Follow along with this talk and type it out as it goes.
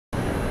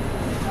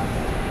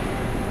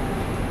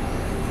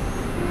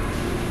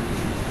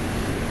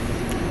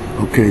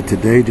Okay,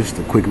 today just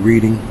a quick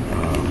reading.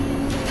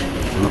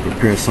 I'm going to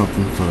prepare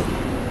something for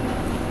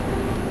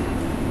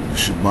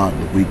Shabbat,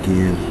 the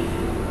weekend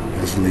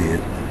that's led.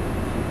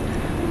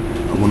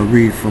 I want to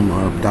read from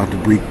Dr.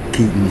 Bree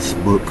Keyton's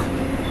book,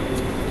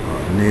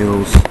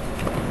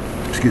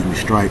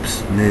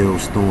 Stripes,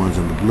 Nails, Thorns,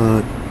 and the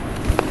Blood.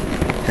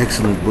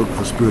 Excellent book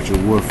for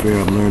spiritual warfare.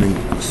 I'm learning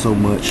so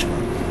much.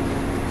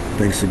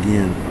 Thanks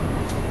again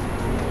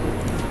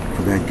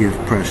for that gift,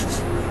 Precious.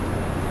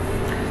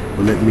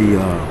 But let me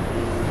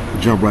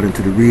jump right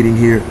into the reading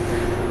here.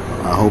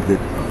 I hope that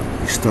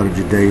you started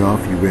your day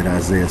off. You read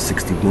Isaiah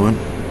 61.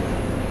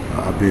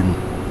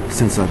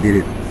 Since I did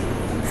it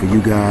for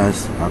you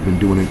guys, I've been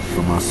doing it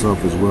for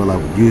myself as well. I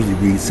would usually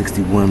read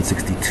 61,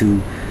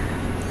 62,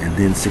 and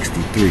then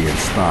 63 and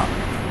stop.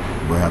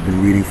 But I've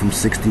been reading from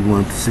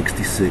 61 to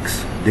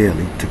 66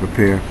 daily to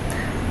prepare.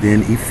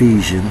 Then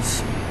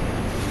Ephesians.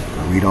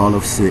 I read all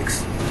of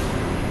 6.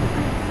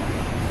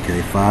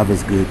 Okay, 5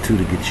 is good too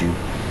to get you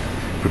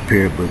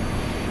prepared, but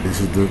this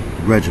is the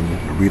regimen.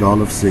 I read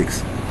all of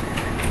 6.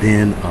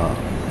 Then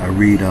I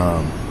read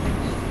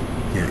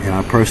and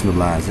I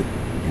personalize it.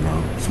 You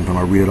know, sometimes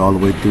I read it all the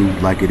way through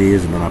like it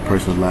is, and then I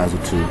personalize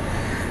it too.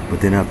 But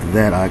then after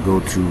that, I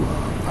go to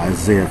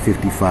Isaiah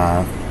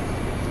 55,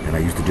 and I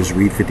used to just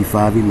read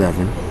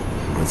 55:11.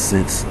 But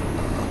since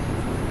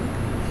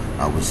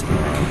I was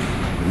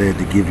led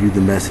to give you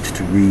the message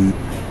to read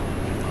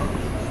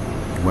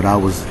what I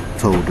was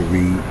told to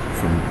read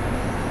from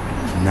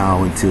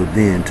now until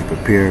then to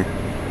prepare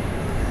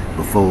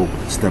before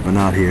stepping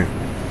out here,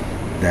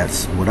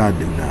 that's what I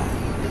do now.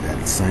 That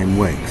the same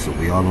way. So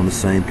we all on the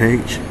same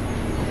page.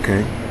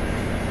 Okay,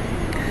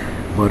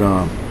 but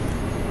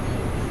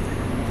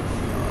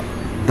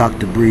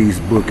Dr. Bree's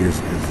book is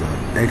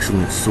an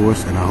excellent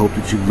source, and I hope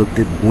that you looked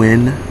at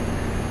Win,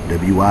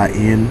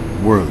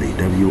 W-I-N, Worley,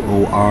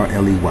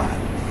 W-O-R-L-E-Y.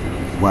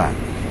 Why?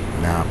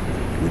 Now,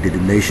 we did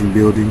the nation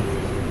building,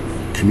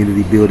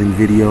 community building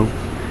video.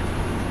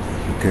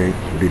 Okay,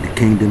 we did the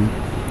kingdom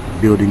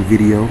building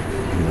video.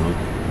 You know,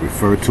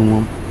 refer to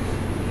them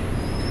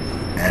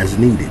as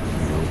needed.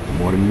 You know,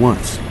 more than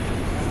once.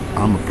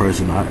 I'm a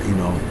person,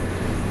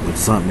 when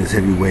something is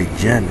heavyweight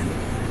jamming,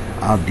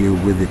 I'll deal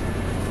with it,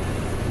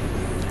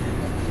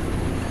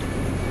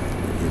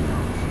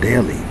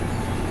 daily.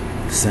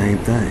 Same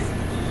thing.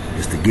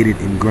 Just to get it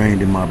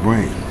ingrained in my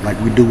brain. Like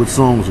we do with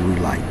songs we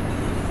like.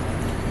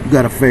 You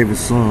got a favorite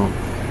song,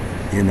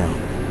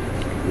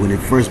 when it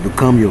first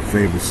become your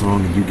favorite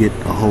song and you get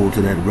a hold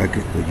to that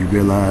record, or you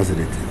realize that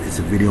it's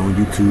a video on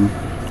YouTube,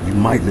 you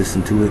might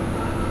listen to it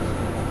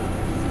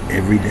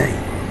every day.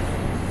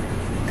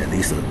 At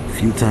least a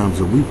few times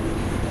a week.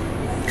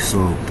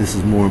 So this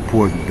is more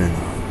important than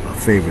a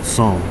favorite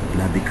song,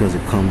 not because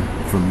it come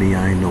from me.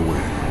 I ain't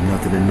nowhere,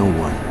 nothing and no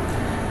one,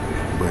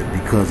 but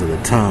because of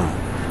the time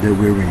that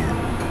we're in.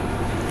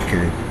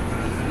 Okay.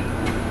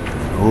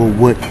 Oh,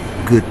 what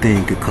good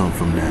thing could come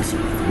from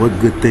Nazareth? What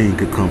good thing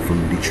could come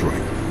from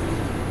Detroit?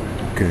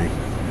 Okay.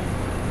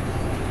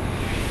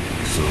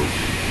 So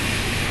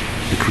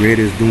the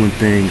Creator is doing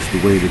things the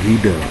way that He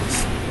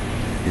does.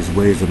 His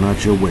ways are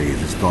not your ways.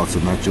 His thoughts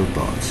are not your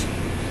thoughts.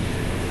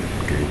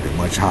 Okay, they're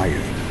much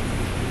higher.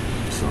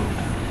 So,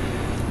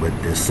 but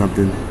there's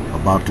something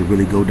about to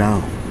really go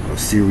down. A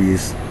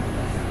serious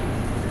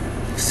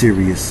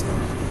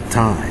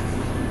time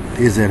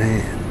is at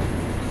hand.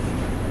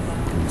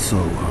 And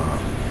so,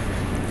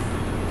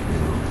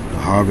 the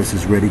harvest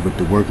is ready, but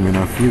the workmen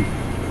are few.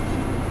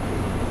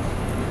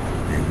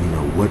 And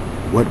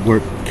what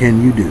work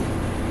can you do?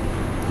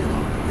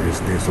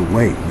 There's a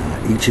way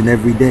now, each and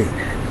every day.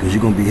 Because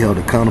you're going to be held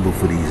accountable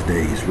for these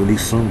days really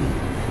soon.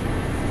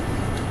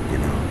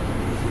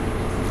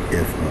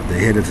 If the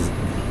head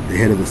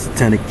of the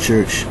Satanic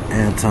Church,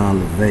 Anton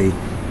LaVey,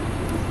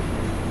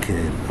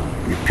 can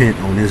repent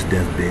on his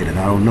deathbed, and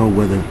I don't know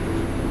whether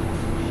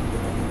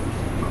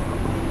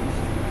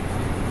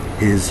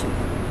his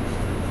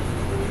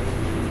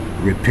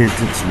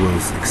repentance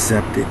was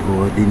accepted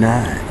or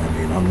denied. I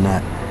mean, I'm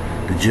not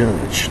the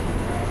judge.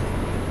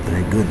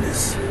 Thank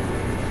goodness.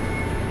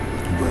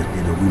 But,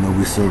 we know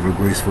we serve a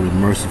graceful and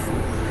merciful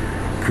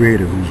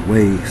Creator whose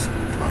ways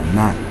are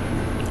not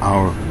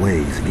our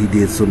ways. And He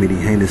did so many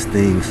heinous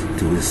things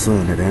to His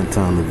Son that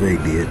Anton LaVey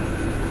did.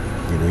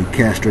 He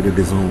castrated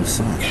His own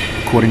son,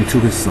 according to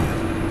His Son.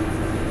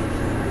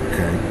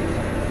 Okay?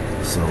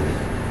 So,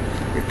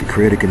 if the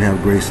Creator can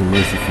have grace and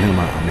mercy for Him,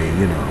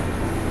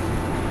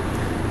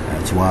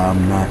 that's why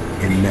I'm not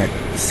in that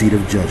seat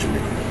of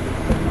judgment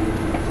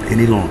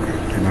any longer.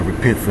 And I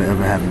repent for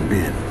ever having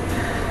been.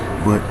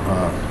 But,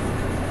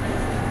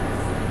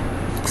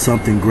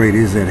 something great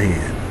is at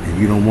hand, and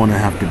you don't want to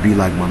have to be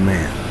like my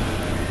man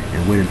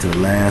and wait until the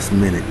last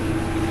minute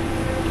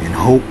and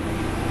hope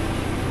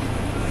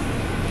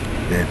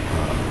that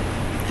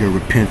your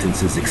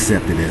repentance is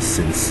accepted as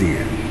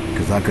sincere.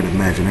 Because I could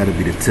imagine that'll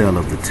be the tell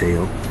of the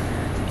tale.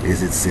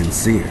 Is it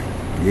sincere?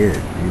 Yeah,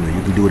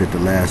 you can do it at the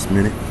last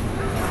minute,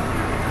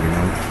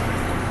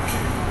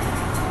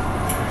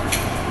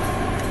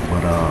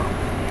 But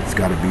It's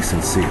got to be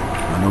sincere.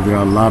 I know there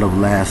are a lot of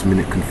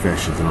last-minute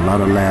confessions and a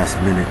lot of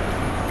last-minute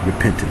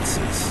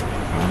repentances.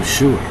 I'm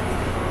sure.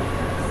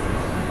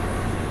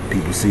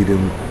 People see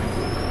them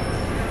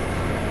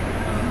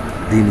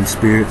demon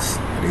spirits.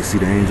 They see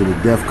the angel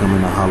of death coming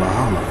to holla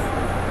holla.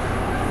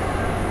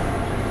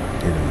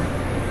 You know,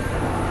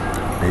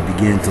 they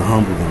begin to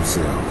humble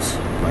themselves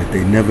like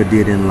they never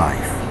did in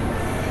life.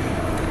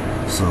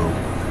 So,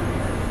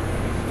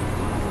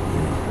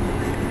 you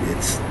know,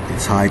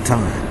 it's high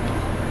time.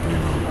 You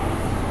know,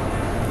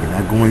 you're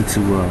not going to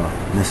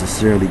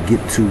necessarily get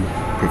to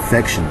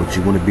perfection, but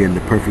you want to be in the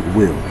perfect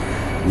will,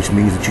 which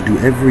means that you do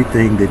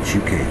everything that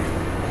you can.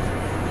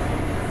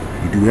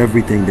 You do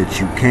everything that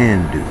you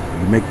can do.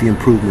 You make the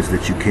improvements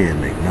that you can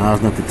make. Now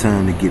is not the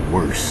time to get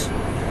worse.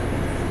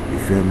 You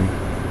feel me?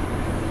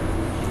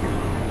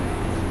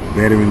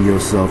 Bettering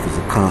yourself is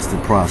a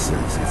constant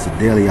process. It's a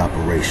daily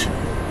operation,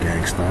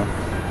 gangsta.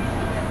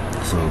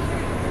 So,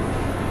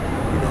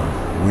 you know,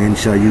 when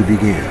shall you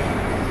begin?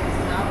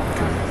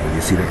 Okay. When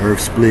you see the earth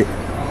split?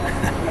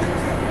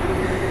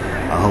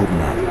 I hope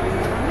not.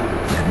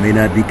 That may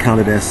not be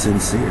counted as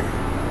sincere. You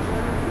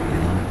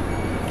know,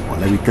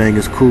 while everything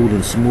is cool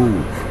and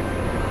smooth,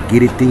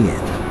 get it then.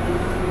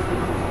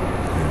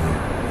 You know,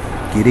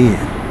 get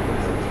in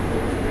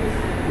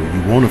where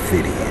you want to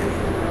fit in.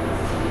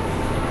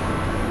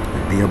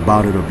 Be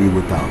about it or be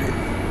without it.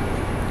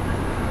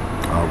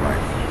 All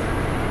right.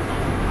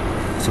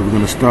 So we're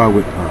going to start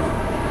with,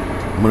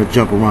 I'm going to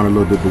jump around a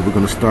little bit, but we're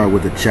going to start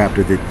with a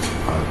chapter that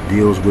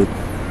deals with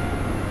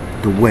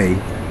the way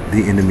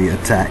the enemy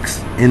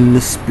attacks in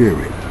the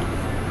spirit.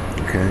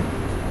 Okay?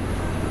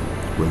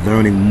 We're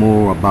learning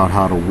more about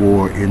how to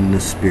war in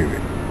the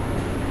spirit.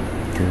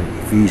 Okay?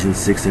 Ephesians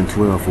 6 and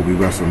 12, for we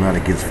wrestle not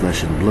against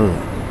flesh and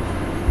blood.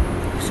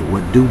 So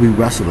what do we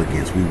wrestle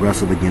against? We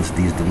wrestle against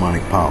these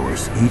demonic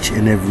powers each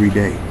and every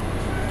day.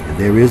 And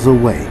there is a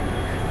way.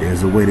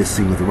 There's a way that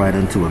seemeth right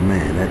unto a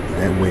man.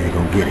 That way ain't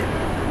gonna get it.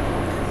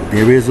 But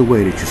there is a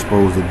way that you're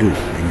supposed to do.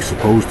 And you're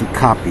supposed to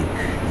copy.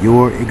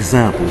 Your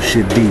example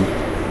should be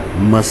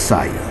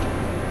Messiah.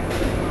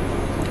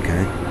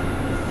 Okay?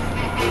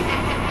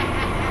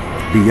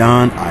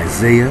 Beyond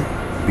Isaiah,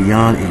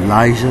 beyond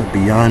Elijah,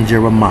 beyond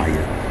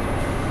Jeremiah.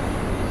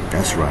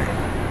 That's right.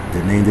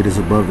 The name that is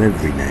above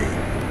every name.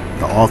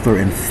 The author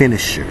and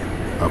finisher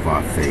of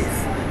our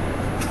faith.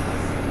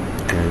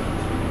 Okay?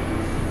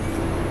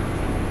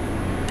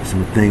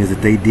 Some of the things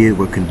that they did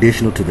were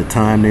conditional to the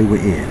time they were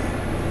in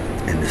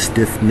and the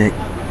stiff-necked,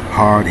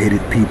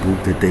 hard-headed people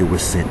that they were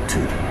sent to.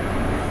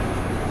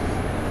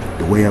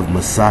 The way of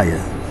Messiah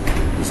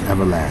was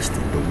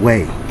everlasting. The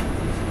way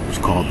was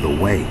called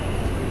the way,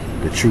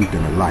 the truth,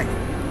 and the light.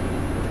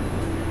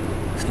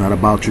 It's not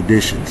about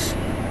traditions.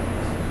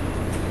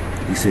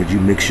 He said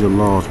you mix your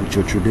laws with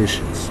your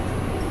traditions.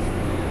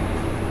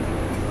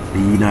 Be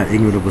ye not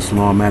ignorant of a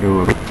small matter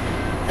of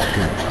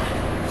okay.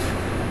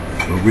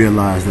 But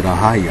realize that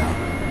Ahaya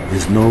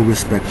is no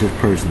respect of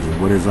persons. And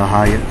what is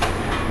Ahaya?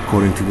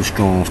 According to the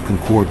Strong's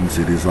Concordance,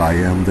 it is I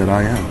am that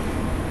I am.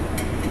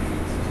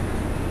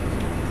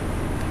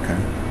 Okay?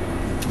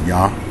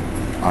 Yah,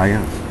 I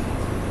am.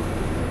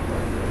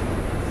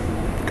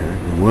 Okay?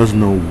 There was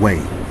no way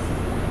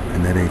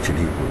in that ancient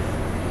Hebrew.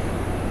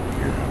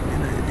 You know,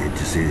 and it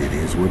just it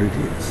is what it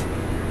is.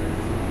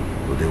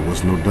 But there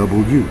was no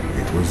W.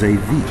 It was a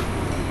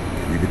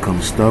V. We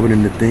become stubborn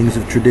in the things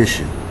of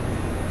tradition.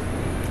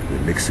 We're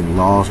mixing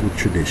laws with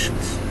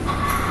traditions.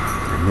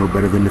 We're no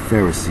better than the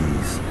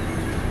Pharisees,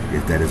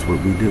 if that is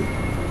what we do.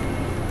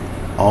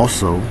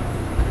 Also,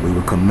 we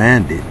were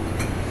commanded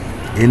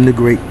in the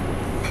Great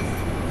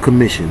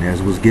Commission,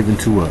 as was given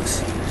to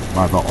us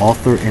by the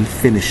author and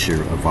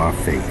finisher of our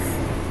faith.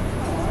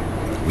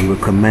 We were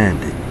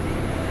commanded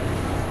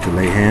to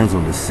lay hands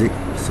on the sick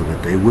so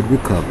that they would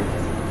recover.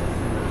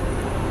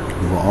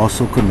 We were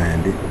also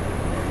commanded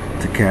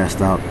to cast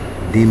out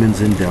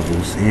demons and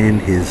devils in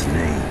his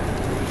name.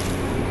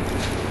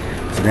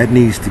 So that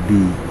needs to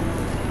be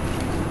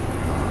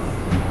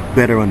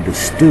better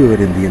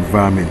understood in the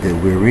environment that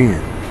we're in.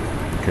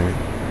 Okay?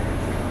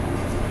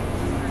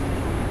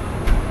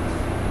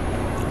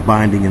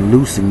 Binding and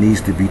loosing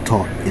needs to be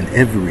taught in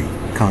every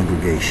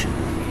congregation.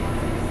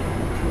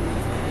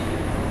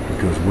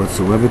 Because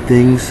whatsoever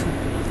things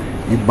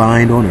you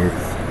bind on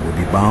earth will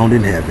be bound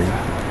in heaven.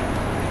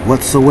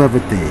 Whatsoever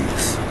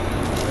things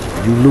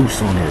you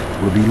loose on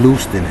earth will be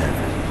loosed in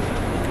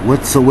heaven.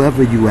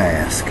 Whatsoever you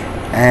ask,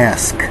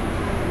 ask.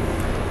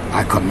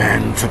 I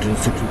command such and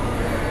such.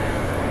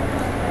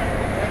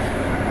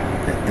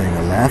 That thing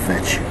will laugh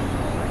at you.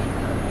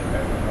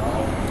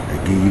 They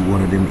give you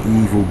one of them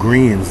evil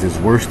grins that's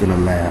worse than a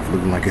laugh,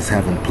 looking like it's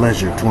having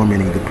pleasure,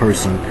 tormenting the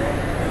person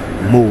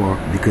more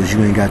because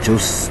you ain't got your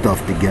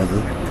stuff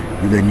together.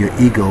 You letting your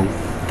ego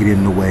get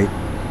in the way.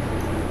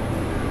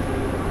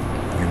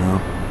 You know?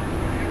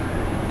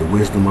 The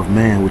wisdom of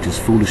man, which is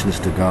foolishness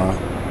to God.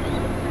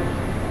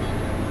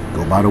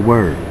 Go by the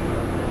word.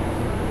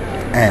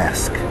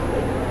 Ask.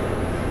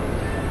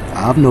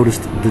 I've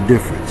noticed the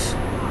difference.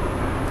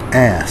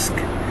 Ask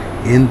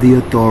in the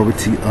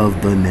authority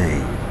of the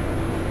name.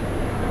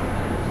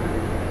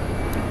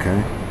 Okay?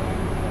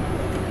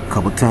 A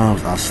couple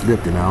times I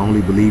slipped, and I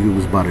only believe it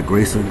was by the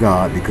grace of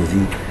God, because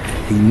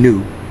he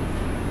knew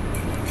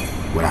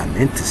what I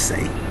meant to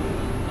say.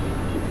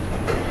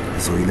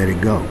 And so he let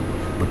it go.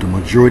 But the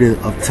majority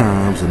of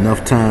times,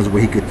 enough times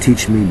where he could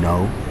teach me,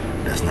 no,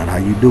 that's not how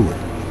you do it.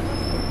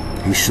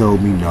 He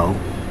showed me, no,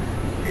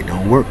 it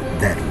don't work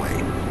that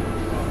way.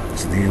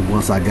 So then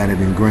once I got it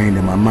ingrained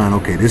in my mind,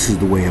 okay, this is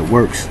the way it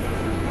works.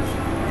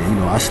 And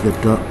I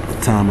slipped up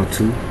a time or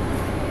two.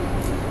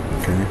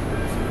 Okay.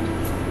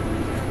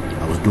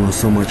 I was doing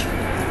so much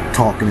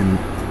talking and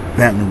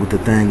battling with the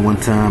thing. One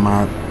time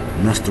I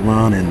messed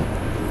around and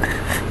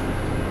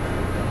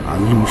I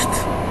loosed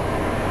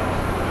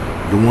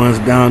the ones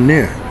down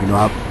there.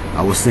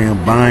 I was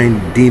saying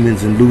bind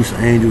demons and loose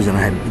angels, and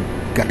I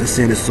had got to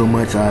saying it so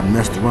much I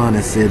messed around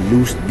and said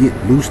loose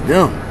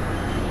them.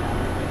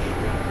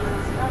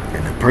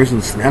 And the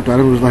person snapped out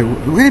of it, was like,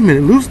 wait a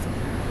minute, loose.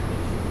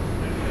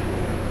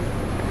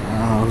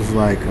 I was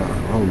like,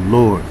 oh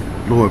Lord,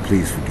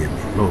 please forgive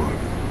me, Lord.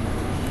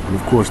 And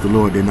of course the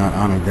Lord did not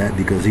honor that,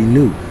 because he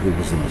knew it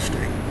was a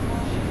mistake.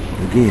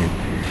 Again,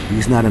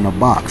 he's not in a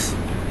box,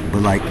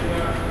 but like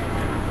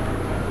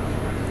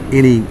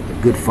any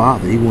good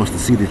father, he wants to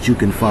see that you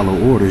can follow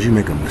orders. You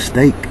make a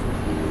mistake,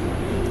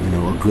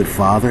 a good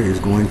father is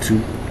going to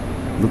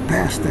look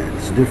past that.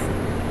 It's different.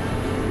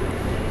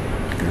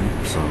 Okay,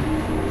 so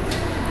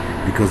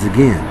because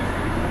again,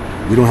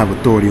 we don't have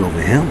authority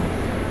over him.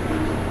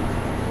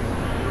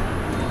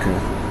 Okay,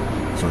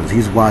 so as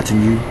he's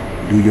watching you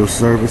do your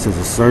service as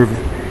a servant,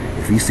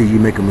 if he see you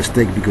make a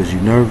mistake because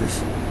you're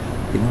nervous,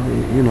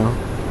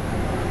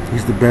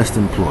 he's the best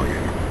employer.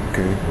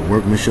 Okay, the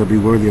workmen shall be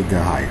worthy of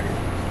their hire.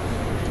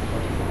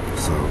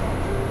 So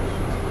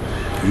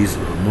he's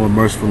more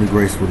merciful and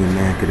graceful than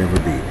man could ever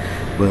be.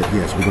 But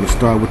yes, we're going to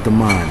start with the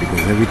mind, because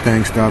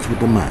everything starts with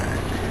the mind.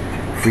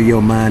 Free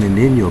your mind and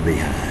then you'll be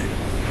behind.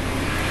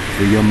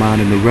 Free your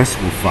mind and the rest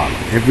will follow.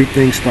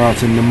 Everything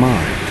starts in the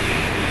mind.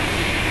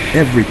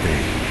 Everything.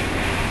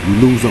 You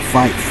lose a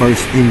fight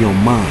first in your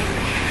mind.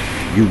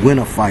 You win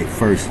a fight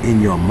first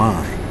in your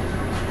mind.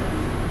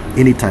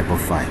 Any type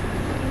of fight.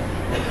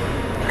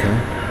 Okay?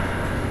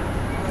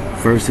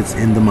 First it's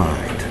in the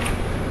mind.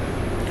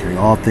 Okay,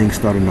 all things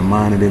start in the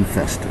mind and then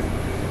fester.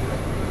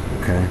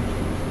 Okay?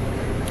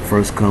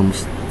 First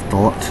comes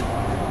thought.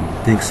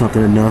 You think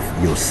something enough,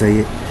 you'll say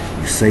it.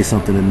 You say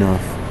something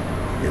enough,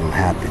 it'll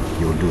happen.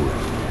 You'll do it.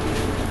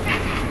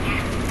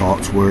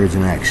 Thoughts, words,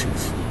 and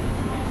actions.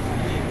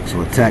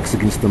 So attacks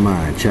against the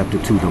mind. Chapter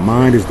 2. The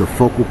mind is the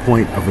focal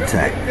point of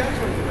attack.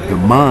 The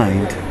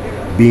mind,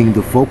 being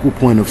the focal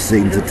point of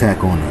Satan's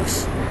attack on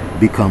us,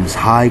 becomes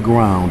high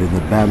ground in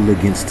the battle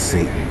against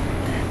Satan.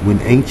 When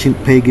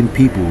ancient pagan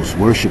peoples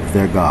worshipped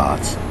their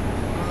gods,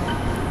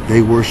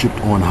 they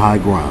worshipped on high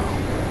ground,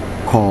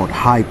 called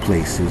high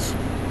places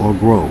or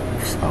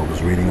groves. I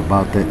was reading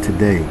about that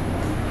today.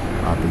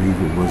 I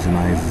believe it was in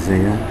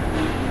Isaiah.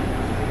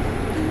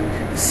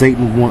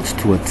 Satan wants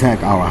to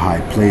attack our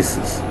high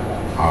places,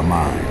 our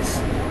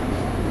minds.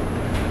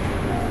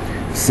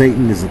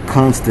 Satan is a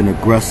constant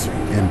aggressor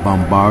and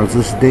bombards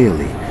us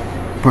daily,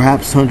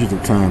 perhaps hundreds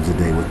of times a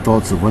day, with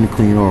thoughts of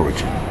unclean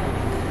origin.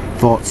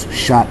 Thoughts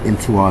shot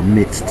into our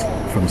midst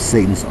from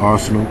Satan's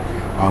arsenal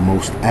are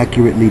most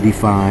accurately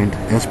defined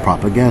as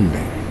propaganda.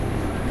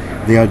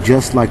 They are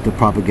just like the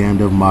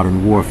propaganda of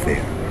modern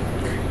warfare.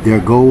 Their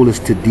goal is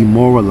to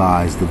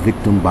demoralize the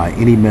victim by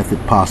any method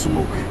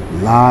possible.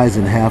 Lies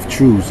and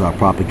half-truths are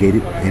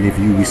propagated, and if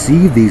you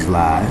receive these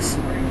lies,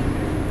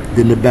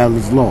 then the battle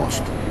is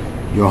lost.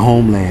 Your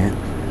homeland,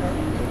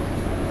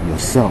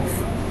 yourself,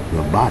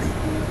 your body,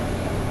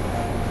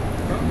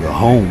 your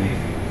home,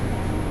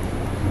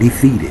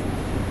 defeated.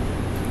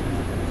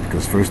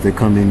 Because first they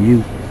come in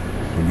you,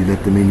 when you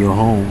let them in your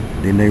home,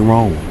 then they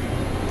roam,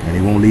 and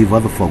they won't leave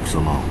other folks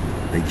alone.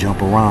 They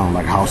jump around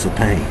like House of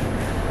Pain.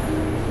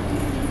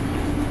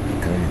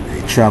 Okay,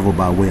 they travel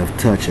by way of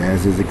touch,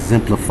 as is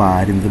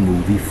exemplified in the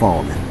movie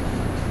Fallen.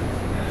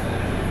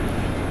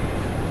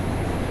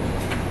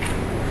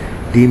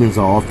 Demons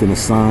are often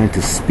assigned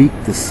to speak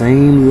the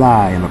same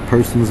lie in a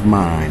person's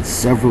mind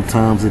several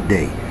times a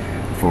day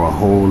for a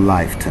whole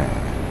lifetime.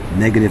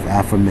 Negative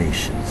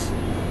affirmations,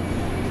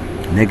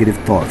 negative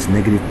thoughts,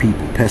 negative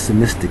people,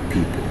 pessimistic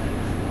people.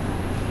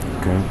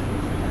 Okay?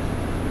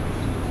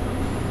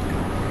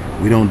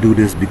 We don't do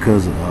this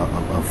because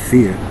of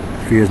fear.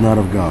 Fear is not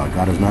of God.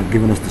 God has not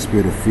given us the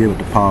spirit of fear, but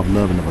the power of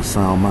love and of a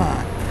sound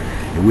mind.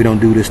 And we don't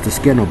do this to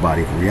scare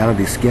nobody. If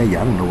reality scare you,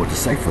 I don't know what to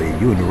say for you.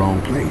 You're in the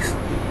wrong place.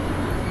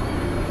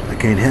 I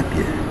can't help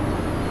you.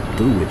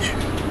 Through with you.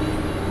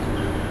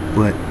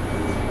 But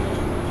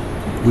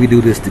we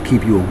do this to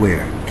keep you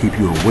aware. Keep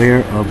you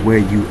aware of where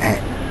you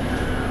at.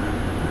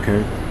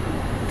 Okay?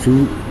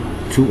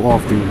 Too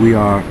often we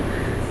are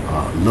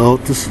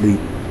lulled to sleep.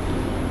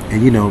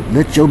 And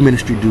let your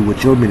ministry do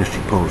what your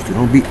ministry supposed to.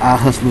 Don't be eye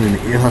hustling and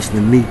ear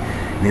hustling me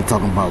and then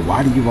talking about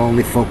why do you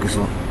only focus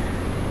on.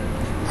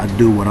 I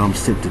do what I'm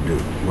sent to do,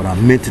 what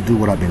I'm meant to do,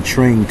 what I've been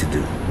trained to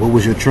do. What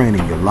was your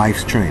training? Your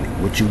life's training.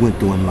 What you went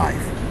through in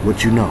life.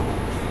 What you know.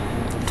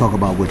 I'm talk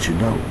about what you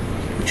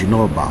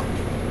know about.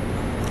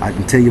 I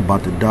can tell you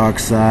about the dark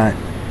side,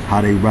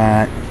 how they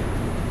ride,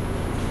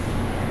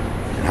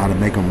 and how to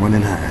make them run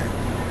and hide.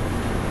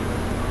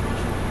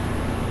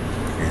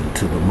 And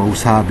to the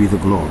Most High be the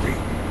glory.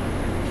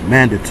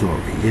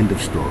 Mandatory. End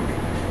of story.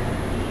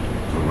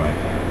 All right.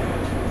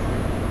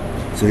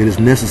 So it is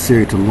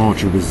necessary to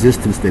launch a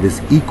resistance that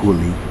is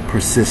equally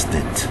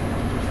persistent.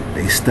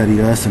 They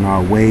study us and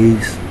our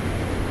ways.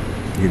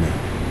 You know.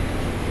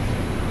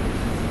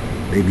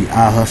 They be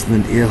eye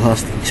hustling, ear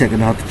hustling,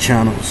 checking out the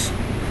channels.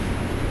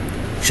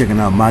 Checking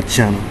out my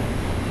channel.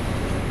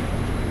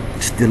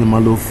 Stealing my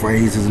little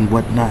phrases and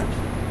whatnot.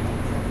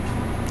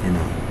 You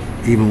know.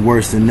 Even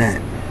worse than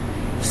that.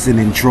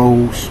 Sending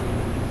trolls.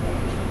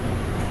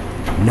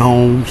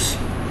 Gnomes.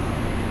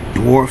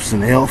 Dwarfs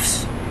and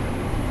elves.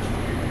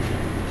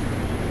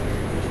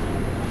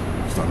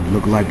 Starting to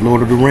look like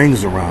Lord of the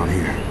Rings around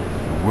here.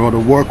 World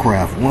of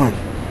Warcraft 1.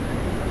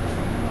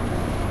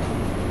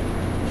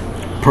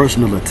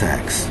 Personal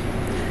attacks.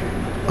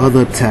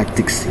 Other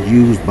tactics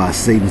used by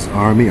Satan's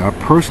army are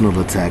personal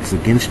attacks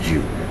against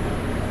you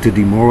to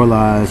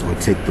demoralize or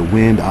take the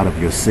wind out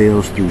of your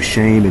sails through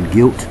shame and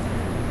guilt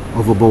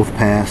over both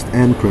past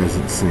and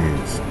present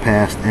sins,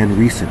 past and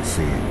recent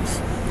sins.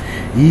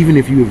 Even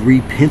if you have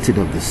repented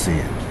of the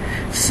sin,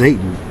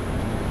 Satan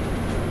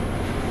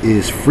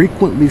is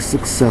frequently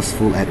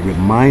successful at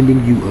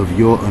reminding you of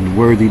your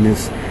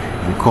unworthiness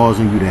and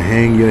causing you to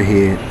hang your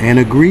head and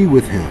agree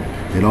with him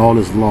that all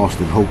is lost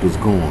and hope is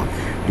gone.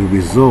 The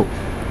result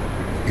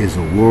is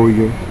a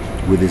warrior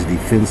with his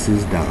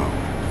defenses down,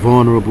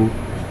 vulnerable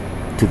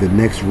to the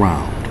next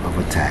round of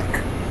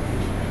attack.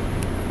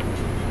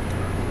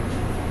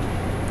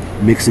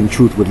 Mixing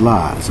truth with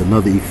lies.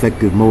 Another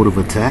effective mode of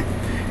attack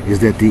is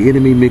that the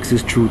enemy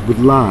mixes truth with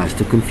lies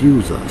to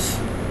confuse us.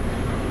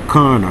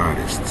 Con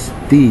artists,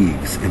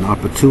 thieves, and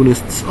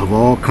opportunists of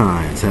all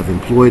kinds have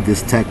employed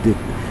this tactic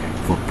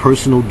for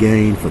personal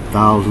gain for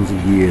thousands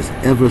of years,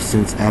 ever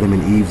since Adam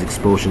and Eve's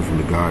expulsion from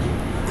the garden.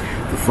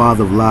 The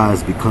father of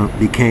lies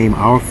became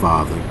our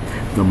father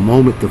the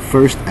moment the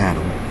first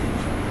Adam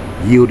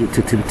yielded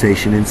to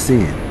temptation and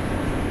sin.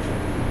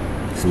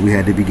 So we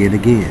had to begin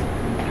again.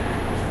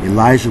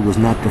 Elijah was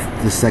not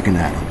the second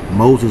Adam.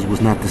 Moses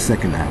was not the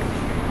second Adam.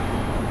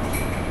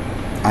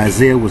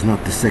 Isaiah was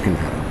not the second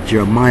Adam.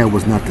 Jeremiah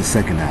was not the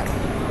second Adam.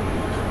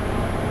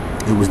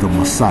 It was the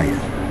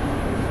Messiah.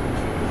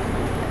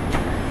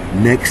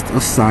 Next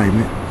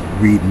assignment,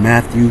 read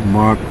Matthew,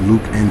 Mark,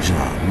 Luke, and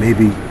John.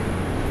 Maybe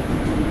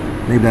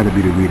that'll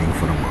be the reading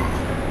for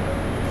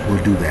tomorrow.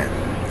 We'll do that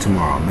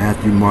tomorrow.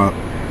 Matthew, Mark,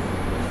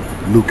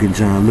 Luke, and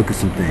John. Look at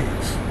some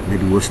things.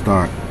 Maybe we'll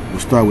start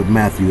with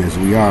Matthew, as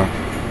we are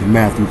the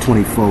Matthew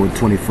 24 and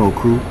 24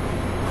 crew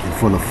in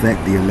full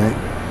effect, the elect.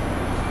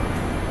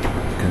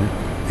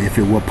 Okay. If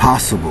it were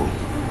possible,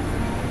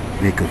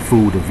 they could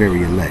fool the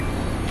very elect.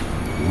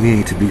 We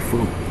ain't to be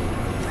fooled.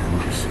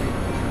 Have mercy.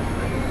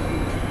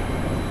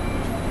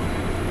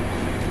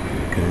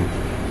 Okay.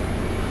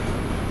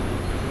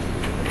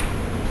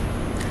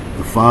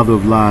 The father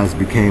of lies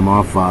became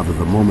our father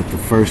the moment the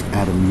first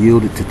Adam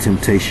yielded to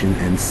temptation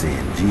and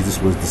sin. Jesus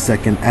was the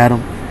second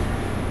Adam.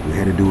 We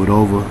had to do it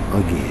over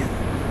again.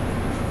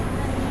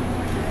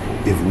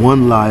 If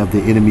one lie of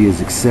the enemy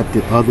is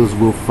accepted, others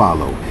will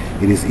follow.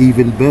 It is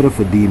even better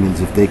for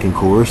demons if they can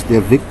coerce their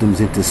victims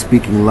into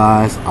speaking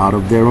lies out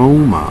of their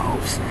own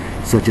mouths,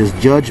 such as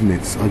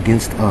judgments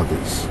against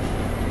others.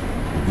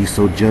 Be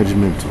so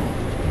judgmental.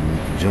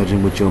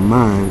 Judging with your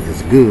mind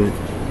is good.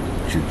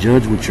 You should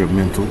judge with your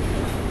mental.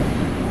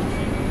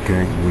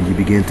 Okay, when you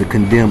begin to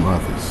condemn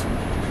others.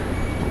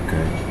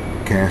 Okay,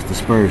 cast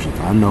aspersions.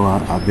 I know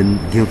I've been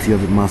guilty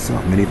of it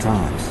myself many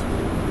times.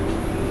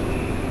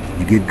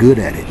 You get good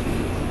at it.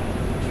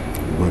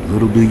 But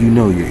little do you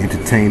know you're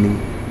entertaining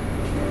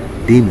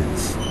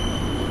demons.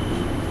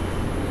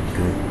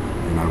 Okay,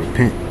 and I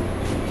repent.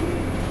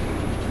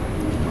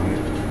 Alright,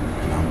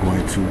 and I'm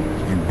going to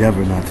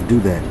endeavor not to do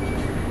that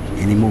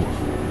anymore.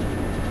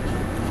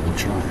 I will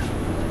try.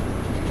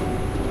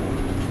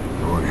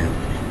 Lord help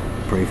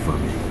me. Pray for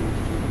me.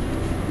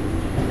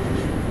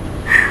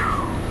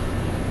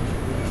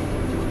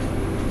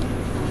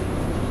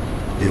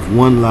 If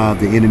one lie of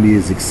the enemy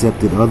is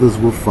accepted, others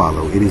will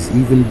follow. It is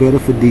even better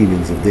for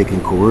demons if they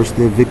can coerce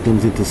their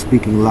victims into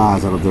speaking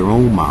lies out of their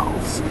own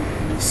mouths,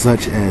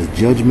 such as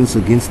judgments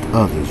against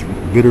others,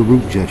 bitter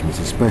root judgments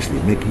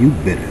especially, make you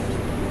bitter,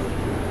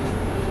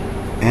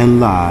 and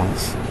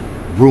lies,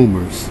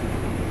 rumors,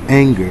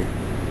 anger,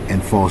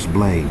 and false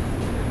blame.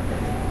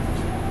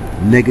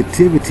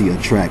 Negativity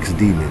attracts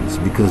demons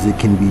because it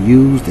can be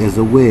used as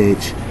a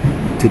wedge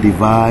to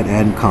divide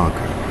and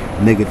conquer.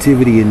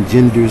 Negativity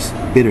engenders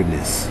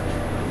bitterness,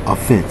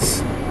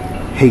 offense,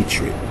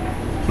 hatred,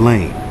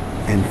 blame,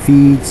 and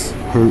feeds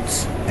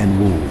hurts and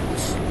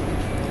wounds.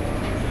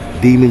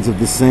 Demons of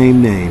the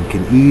same name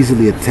can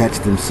easily attach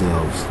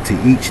themselves to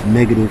each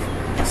negative,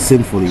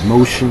 sinful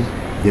emotion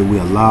that we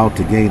allow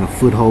to gain a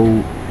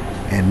foothold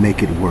and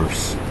make it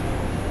worse.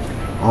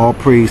 All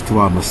praise to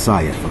our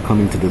Messiah for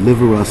coming to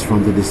deliver us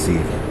from the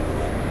deceiver.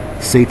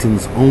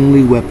 Satan's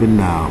only weapon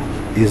now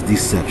is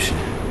deception.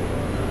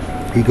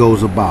 He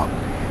goes about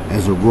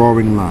as a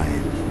roaring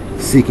lion,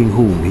 seeking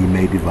whom he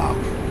may devour.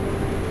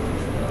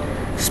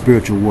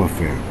 Spiritual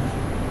warfare.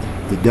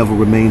 The devil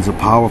remains a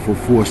powerful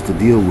force to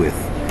deal with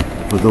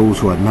for those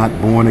who are not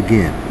born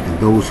again and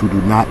those who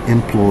do not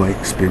employ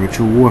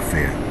spiritual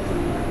warfare.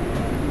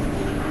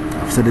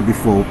 I've said it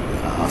before,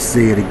 I'll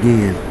say it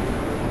again.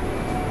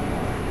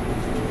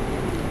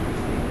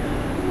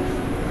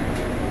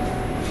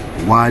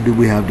 Why do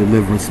we have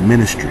deliverance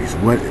ministries?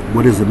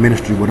 What is a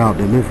ministry without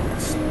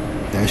deliverance?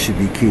 That should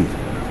be key.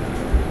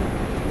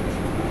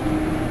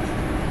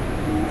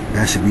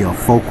 That should be a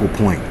focal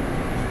point.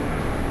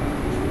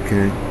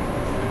 Okay?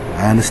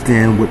 I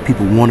understand what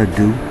people want to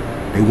do.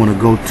 They want to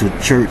go to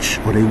church,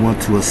 or they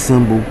want to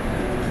assemble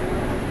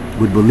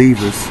with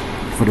believers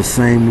for the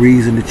same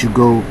reason that you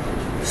go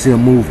see a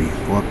movie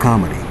or a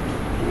comedy.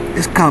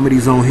 There's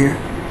comedies on here.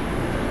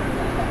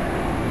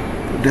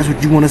 If that's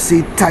what you want to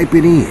see, type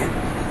it in.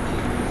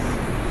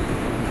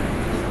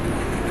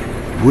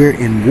 We're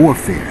in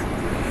warfare.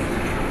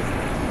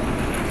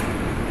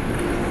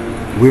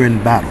 We're in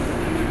battle.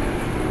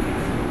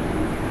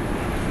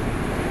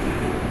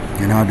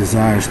 And our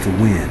desire is to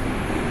win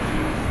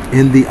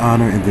in the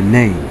honor and the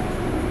name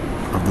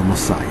of the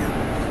Messiah,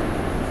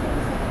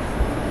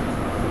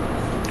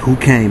 who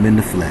came in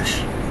the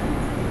flesh,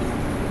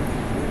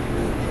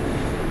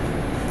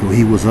 though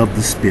he was of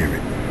the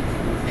Spirit.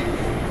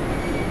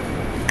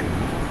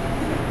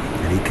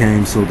 And he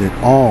came so that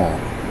all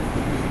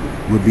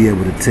would be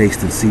able to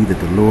taste and see that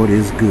the Lord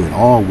is good.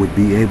 All would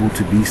be able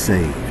to be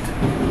saved.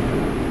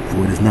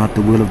 For it is not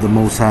the will of the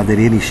Most High that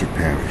any should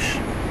perish.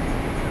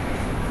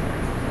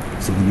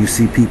 So when you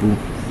see people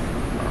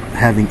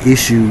having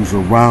issues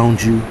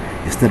around you,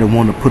 instead of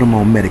wanting to put them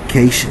on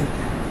medication,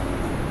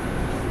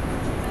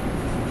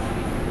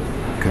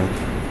 okay,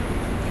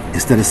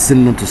 instead of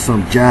sending them to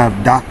some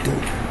jive doctor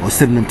or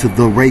sending them to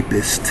the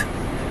rapist,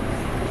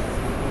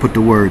 put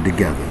the word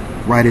together.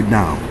 Write it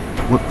down.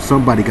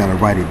 Somebody got to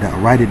write it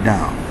down. Write it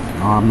down.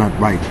 No, I'm not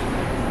writing.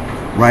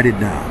 Write it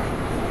down.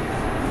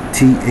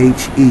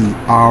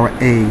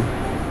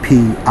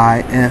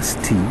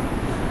 THERAPIST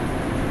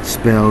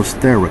spells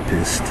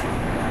therapist.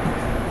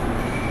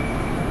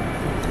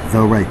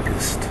 The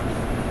rapist.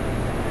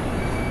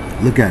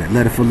 Look at it,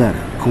 letter for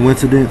letter.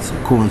 Coincidence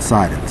or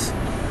coincidence?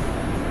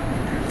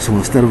 So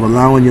instead of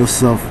allowing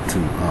yourself to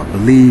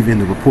believe in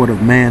the report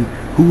of man,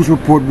 whose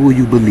report will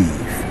you believe?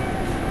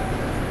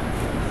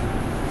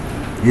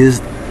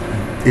 Is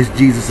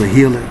Jesus a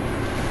healer?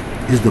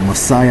 Is the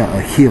Messiah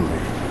a healer?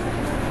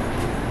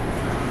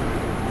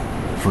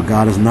 For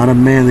God is not a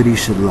man that he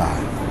should lie.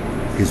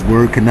 His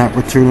word cannot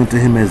return unto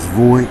him as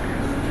void.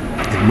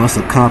 It must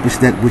accomplish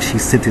that which he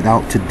sent it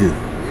out to do.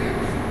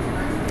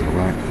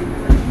 Alright?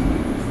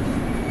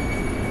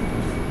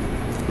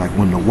 Like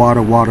when the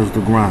water waters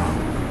the ground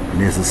and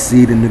there's a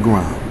seed in the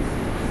ground.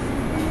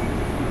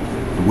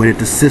 The way that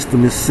the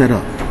system is set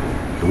up,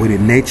 the way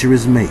that nature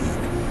is made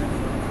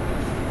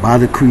by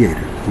the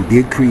Creator who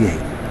did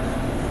create,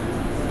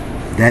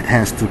 that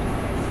has to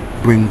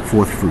bring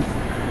forth fruit.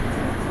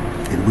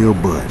 It will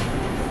bud.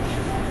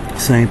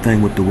 Same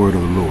thing with the word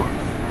of the Lord.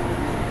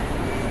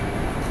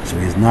 So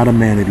he is not a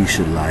man that he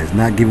should lie. He's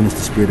not giving us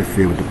the spirit of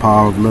fear, but the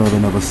power of love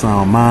and of a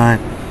sound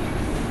mind.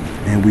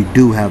 And we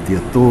do have the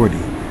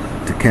authority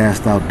to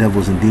cast out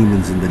devils and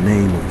demons in the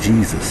name of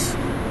Jesus,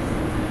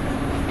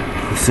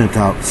 who sent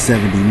out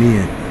 70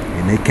 men,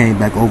 and they came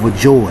back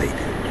overjoyed.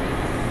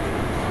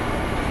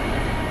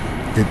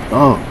 That,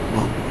 oh,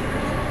 well,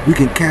 we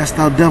can cast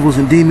out devils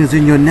and demons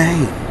in your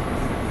name.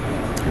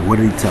 And what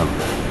did he tell them?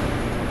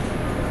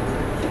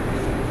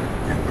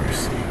 Have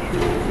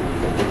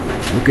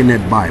mercy. Look in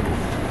that Bible.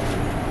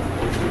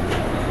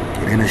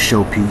 It ain't a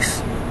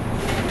showpiece.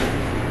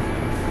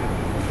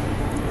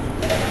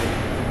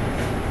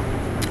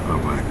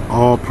 Alright.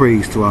 All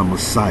praise to our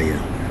Messiah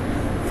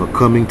for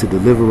coming to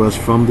deliver us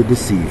from the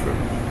deceiver.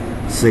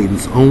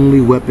 Satan's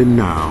only weapon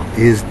now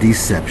is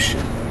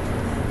deception.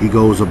 He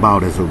goes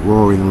about as a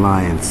roaring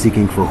lion,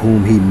 seeking for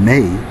whom he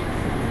may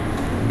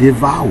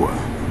devour.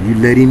 You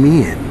let him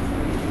in.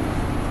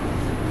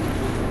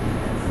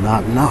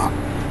 Knock, knock.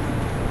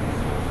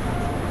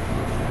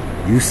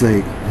 You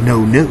say,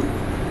 no, no.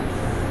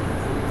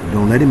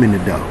 Don't let him in the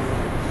door.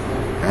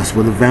 That's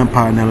where the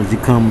vampire analogy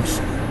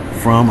comes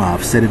from.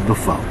 I've said it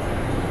before.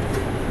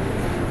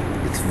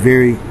 It's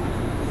very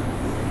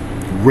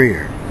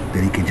rare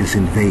that he can just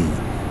invade.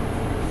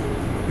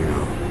 You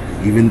know,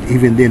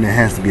 even then there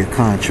has to be a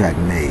contract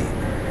made.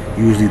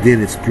 Usually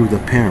then it's through the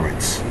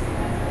parents.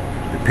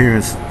 The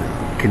parents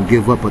can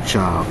give up a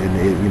child, and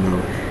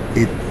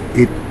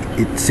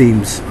it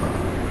seems,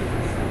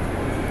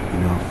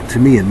 to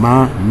me, in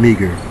my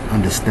meager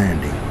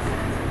understanding,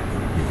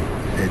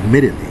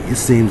 admittedly, it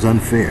seems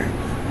unfair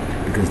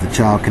because the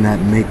child cannot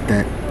make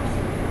that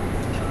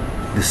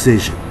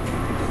decision.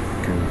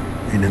 Okay?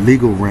 In the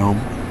legal realm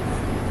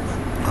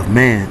of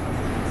man,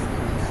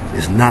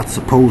 it's not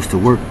supposed to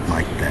work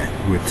like that.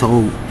 We're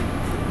told,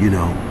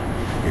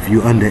 if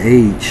you're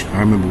underage, I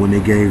remember when they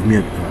gave me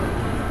a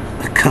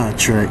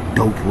contract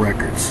Dope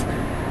Records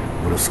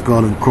with a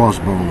skull and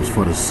crossbones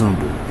for the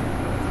symbol.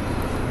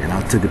 And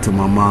I took it to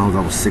my mom's.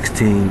 I was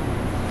 16,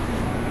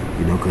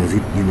 you know, because he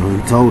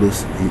told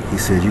us, he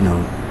said, you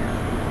know,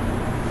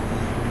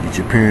 get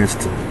your parents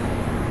to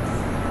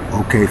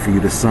okay for you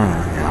to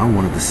sign. And I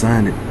wanted to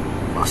sign it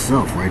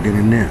myself right then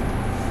and there.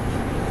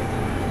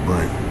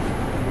 But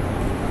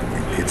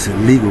it's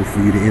illegal for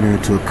you to enter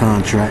into a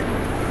contract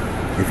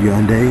if you're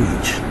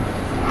underage.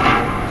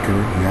 Okay,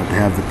 you have to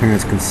have the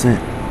parents' consent.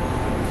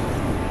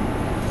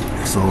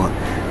 So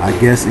I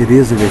guess it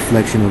is a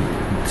reflection of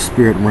the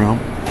spirit realm.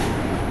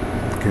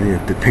 Okay,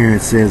 if the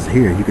parent says,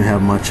 "Here, you can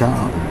have my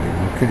child,"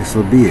 okay,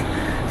 so be it.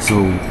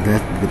 So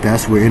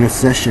that's where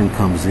intercession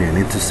comes in.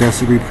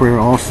 Intercessory prayer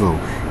also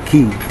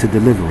key to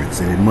deliverance,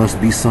 and it must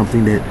be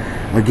something that,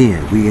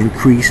 again, we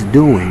increase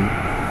doing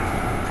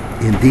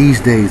in these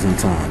days and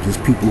times. There's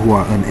people who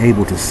are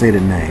unable to say the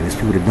name. There's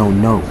people that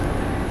don't know.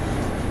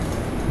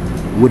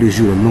 What is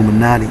you,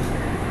 Illuminati?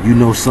 You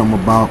know something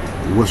about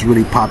what's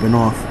really popping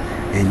off,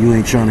 and you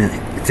ain't trying to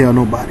tell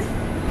nobody.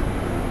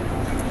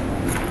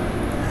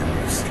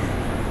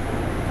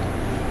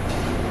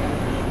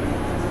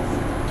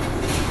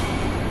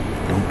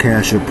 Don't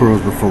cast your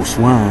pearls before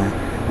swine,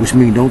 which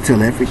means don't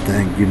tell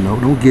everything, you know.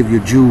 Don't give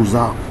your jewels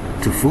out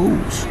to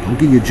fools. Don't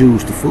give your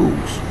jewels to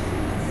fools.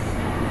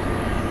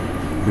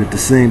 But at the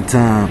same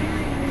time,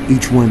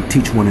 each one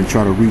teach one and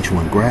try to reach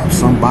one. Grab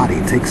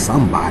somebody, take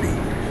somebody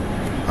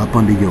up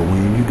under your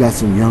wing. You got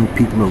some young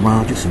people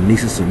around you, some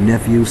nieces, some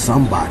nephews,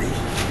 somebody.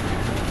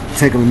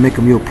 Take them and make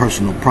them your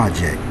personal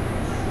project.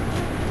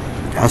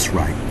 That's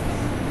right.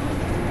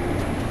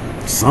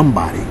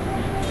 Somebody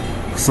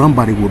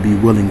will be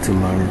willing to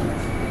learn.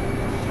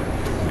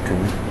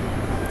 Okay?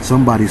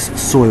 Somebody's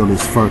soil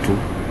is fertile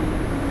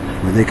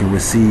where they can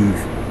receive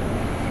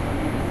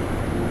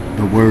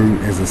the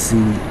word as a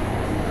seed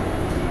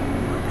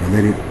and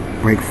let it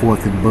break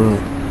forth in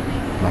bud,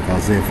 like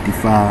Isaiah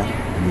 55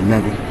 and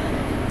 11,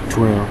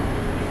 12,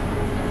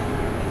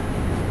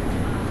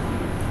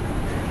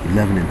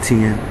 11 and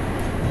 10.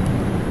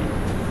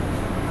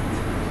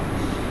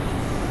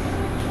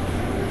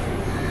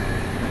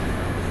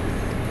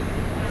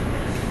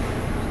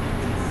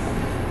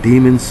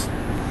 Demons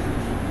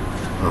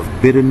of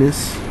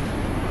bitterness,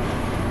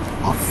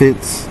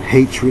 offense,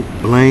 hatred,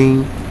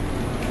 blame,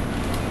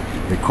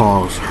 they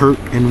cause hurt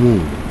and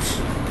wounds,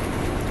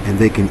 and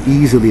they can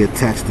easily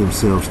attach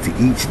themselves to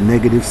each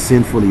negative,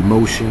 sinful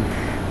emotion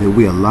that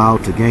we allow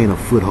to gain a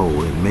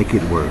foothold and make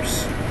it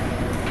worse.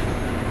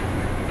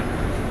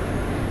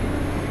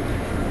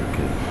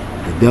 Okay.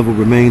 The devil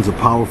remains a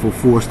powerful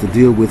force to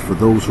deal with for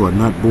those who are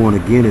not born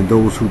again and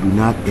those who do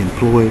not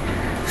employ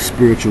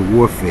spiritual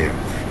warfare.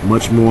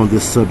 Much more on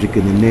this subject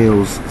in the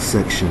nails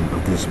section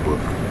of this book.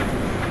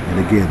 And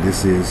again,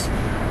 this is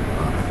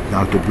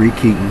Dr. Bree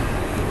Keyton.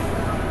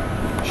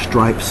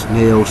 Stripes,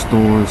 nails,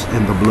 thorns,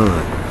 and the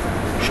blood.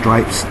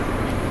 Stripes,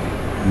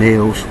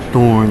 nails,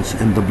 thorns,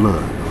 and the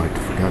blood. I like to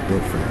forget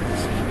that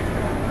fast.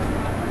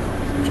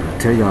 I'm trying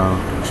to tell y'all,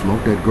 don't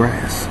smoke that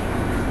grass.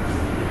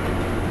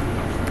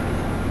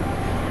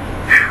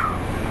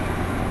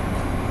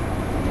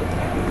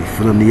 You'll be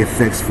feeling the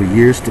effects for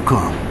years to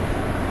come.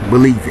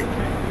 Believe it.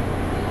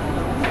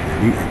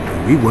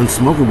 We wasn't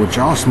smoking what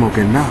y'all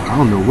smoking now. I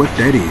don't know what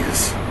that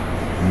is.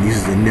 And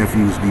nieces and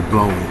nephews be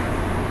blowing.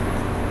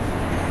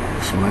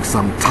 Smell like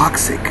something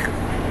toxic.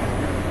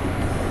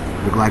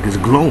 Look like it's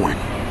glowing.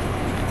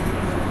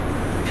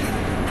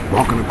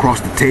 Walking across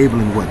the table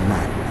and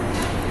whatnot.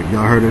 Have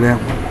y'all heard of that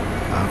one?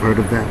 I've heard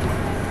of that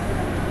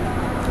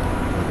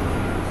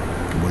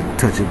one. Wouldn't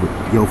touch it with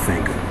your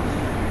finger.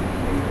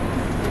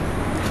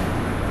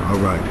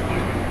 Alright.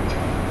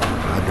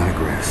 I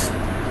digress.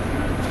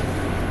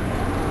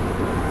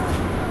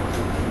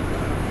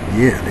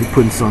 Yeah, they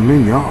putting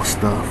something in y'all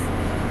stuff.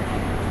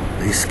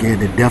 They scared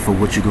to death of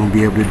what you're going to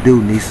be able to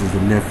do, nieces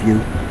and nephew.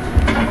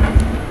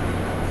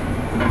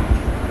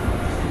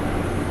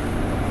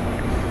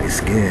 They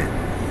scared.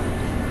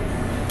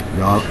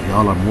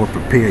 Y'all are more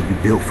prepared. You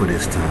built for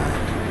this time.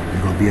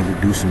 You're going to be able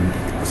to do some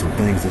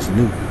things that's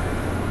new.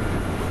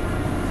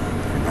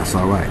 And that's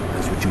all right.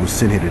 That's what you were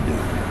sent here to do.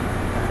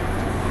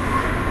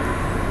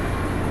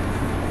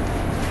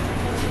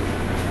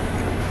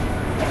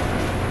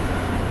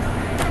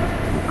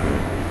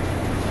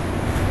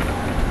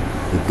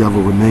 The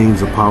devil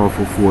remains a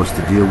powerful force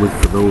to deal with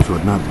for those who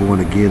are not born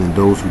again and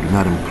those who do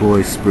not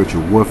employ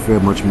spiritual warfare.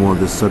 Much more on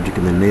this subject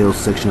in the nails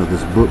section of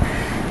this book.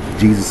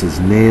 Jesus'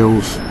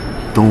 nails,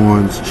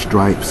 thorns,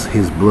 stripes,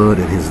 his blood,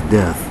 and his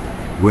death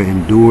were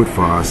endured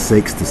for our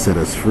sakes to set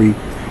us free.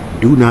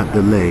 Do not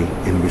delay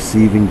in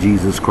receiving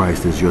Jesus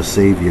Christ as your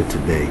Savior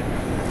today.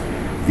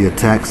 The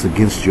attacks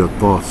against your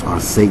thoughts are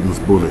Satan's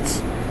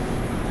bullets,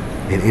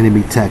 an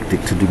enemy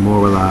tactic to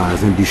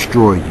demoralize and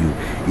destroy you.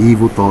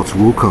 Evil thoughts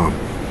will come.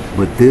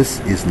 But this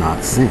is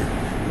not sin.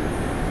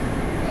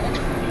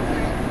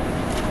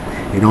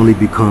 It only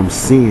becomes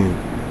sin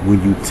when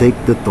you take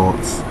the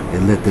thoughts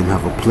and let them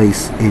have a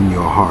place in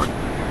your heart.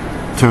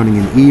 Turning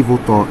an evil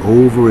thought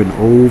over and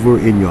over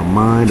in your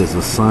mind is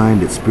a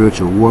sign that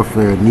spiritual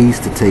warfare needs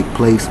to take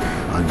place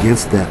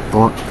against that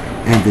thought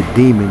and the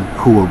demon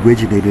who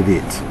originated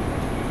it.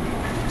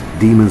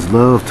 Demons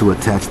love to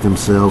attach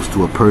themselves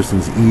to a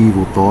person's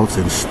evil thoughts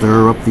and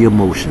stir up the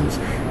emotions,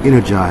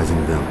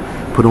 energizing them.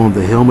 Put on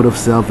the helmet of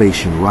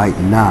salvation right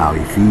now,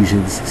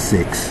 Ephesians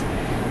 6.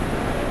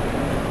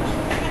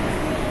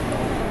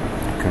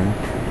 Okay.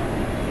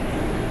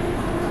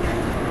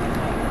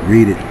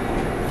 Read it.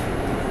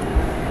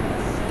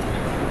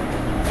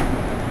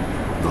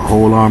 The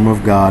whole armor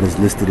of God is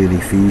listed in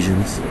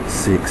Ephesians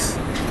 6.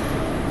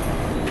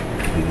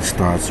 It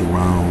starts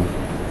around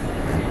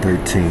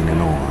 13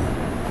 and on.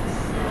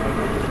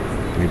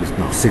 Maybe it's,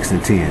 no, 6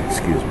 and 10,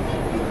 excuse me.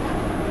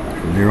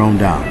 From there on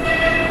down.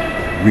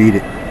 Read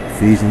it.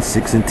 Ephesians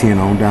 6 and 10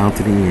 on down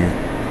to the end.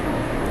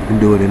 You can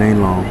do it, it ain't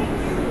long.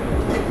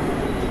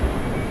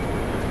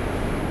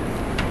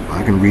 If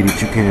I can read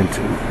it, you can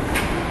too.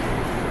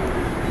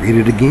 Read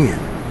it again.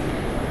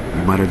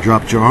 You might have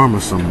dropped your armor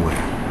somewhere.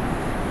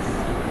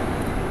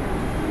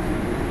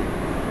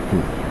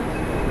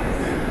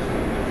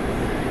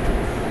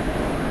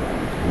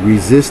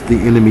 Resist the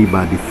enemy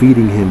by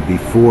defeating him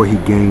before he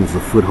gains a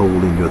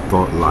foothold in your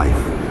thought life.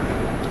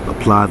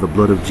 Apply the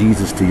blood of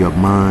Jesus to your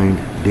mind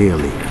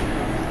daily.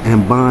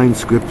 And bind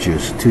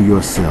scriptures to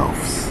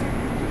yourselves.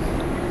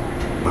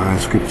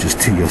 Bind scriptures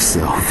to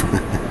yourself.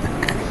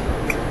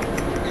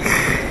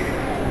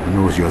 I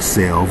know it's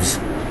yourselves.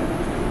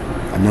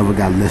 I never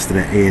got less than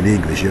an A in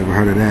English. You ever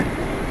heard of that?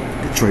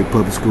 Detroit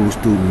public school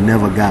student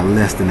never got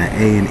less than an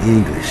A in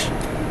English.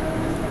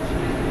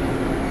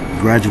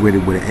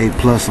 Graduated with an A+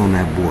 on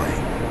that boy.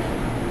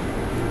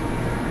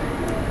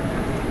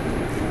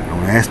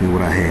 Don't ask me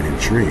what I had in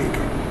trig.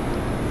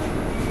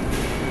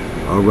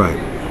 All right.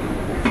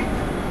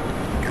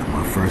 Got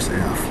my first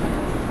F.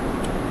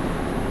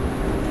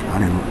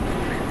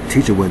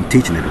 Teacher wasn't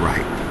teaching it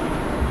right.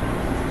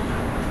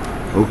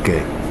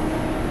 Okay.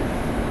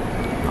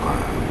 No,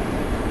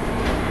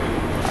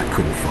 I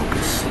couldn't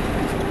focus.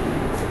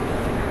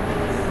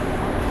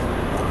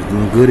 I was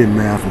doing good in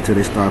math until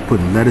they started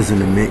putting letters in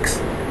the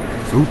mix.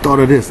 So who thought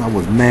of this? I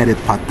was mad at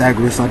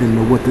Pythagoras. I didn't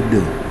know what to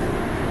do.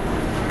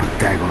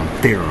 Pythagorean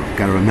theorem.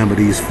 Got to remember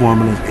these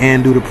formulas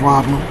and do the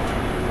problem.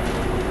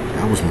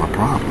 That was my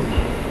problem.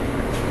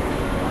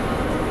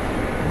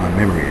 My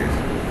memory is.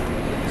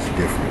 It's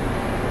different.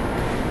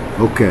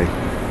 Okay.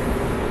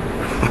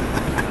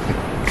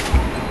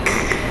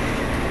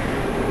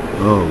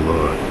 Oh,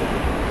 Lord.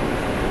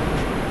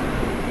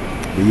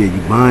 But yeah,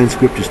 you bind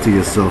scriptures to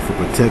yourself for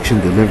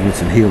protection,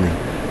 deliverance, and healing.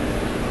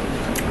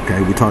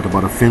 Okay, we talked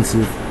about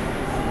offensive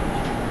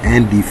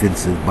and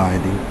defensive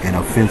binding, and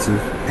offensive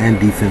and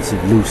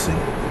defensive loosing.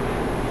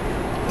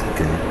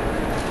 Okay.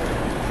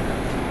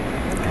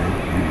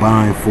 You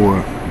bind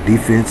for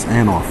defense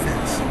and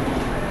offense.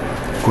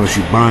 Of course,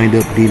 you bind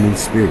up demon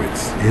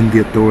spirits in the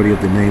authority of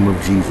the name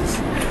of Jesus.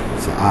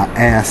 So I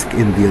ask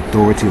in the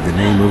authority of the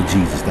name of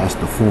Jesus. That's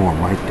the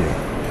form right there.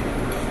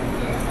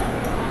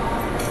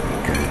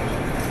 Okay.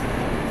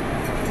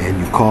 And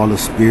you call a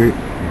spirit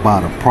by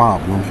the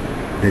problem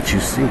that you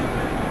see. Okay.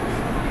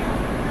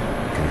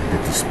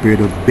 That the spirit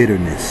of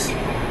bitterness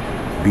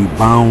be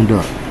bound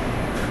up.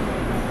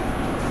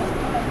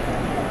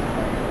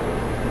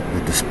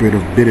 That the spirit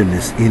of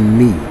bitterness in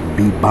me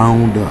be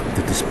bound up.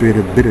 That the spirit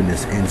of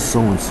bitterness in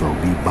so-and-so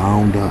be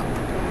bound up.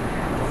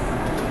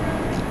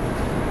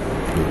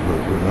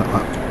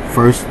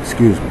 First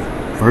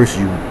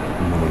you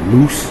want to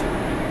loose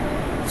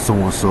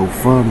so-and-so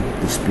from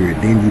the spirit.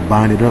 Then you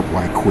bind it up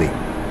right quick.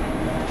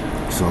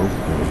 So,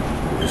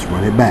 just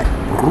run it back.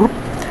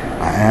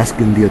 I ask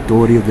in the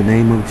authority of the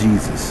name of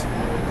Jesus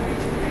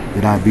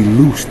that I be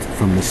loosed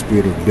from the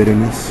spirit of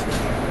bitterness.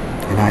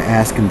 And I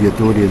ask in the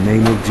authority of the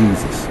name of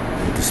Jesus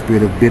that the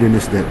spirit of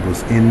bitterness that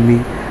was in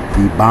me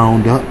be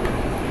bound up.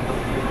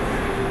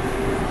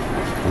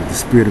 That the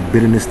spirit of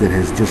bitterness that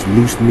has just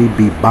loosed me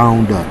be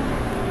bound up.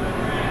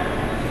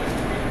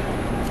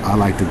 I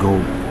like to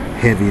go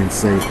heavy and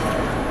say,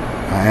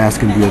 I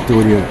ask in the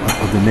authority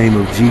of the name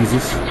of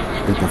Jesus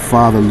that the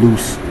Father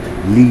loose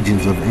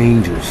legions of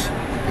angels,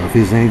 of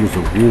his angels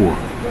of war,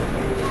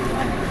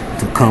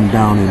 to come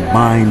down and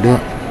bind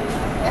up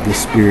the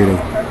spirit of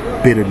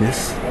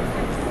bitterness.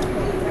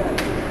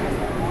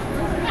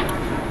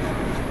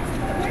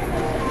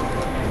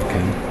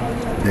 Okay,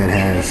 that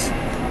has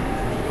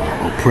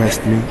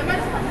oppressed me.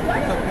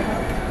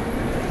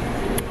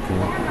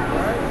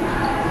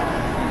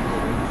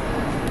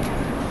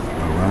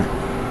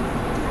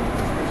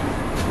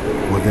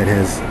 That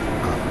has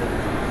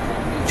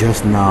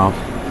just now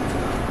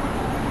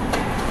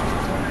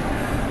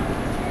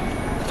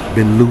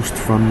been loosed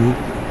from me,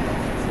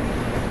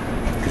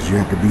 because you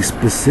have to be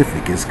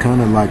specific. It's kind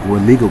of like where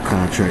legal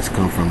contracts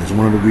come from. It's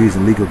one of the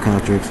reasons legal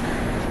contracts,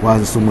 why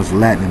is there so much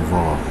Latin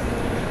involved?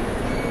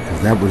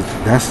 Because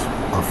that's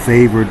a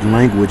favored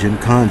language in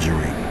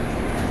conjuring.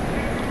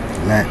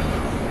 Latin,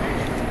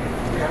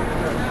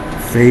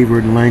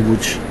 favored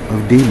language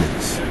of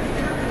demons.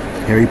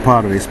 Harry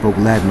Potter, they spoke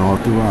Latin all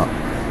throughout.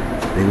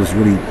 They was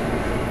really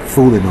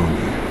fooling on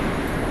you.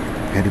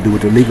 Had to do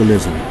with the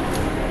legalism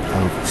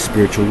of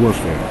spiritual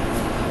warfare.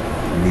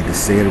 You need to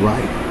say it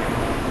right,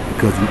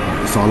 because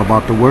it's all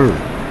about the word.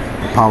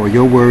 The power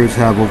your words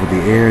have over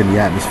the air and the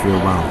atmosphere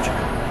around you.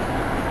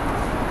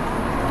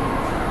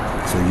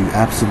 So you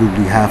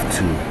absolutely have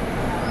to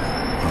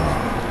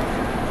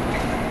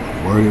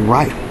word it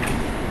right.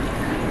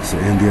 So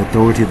in the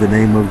authority of the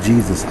name of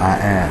Jesus, I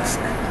ask,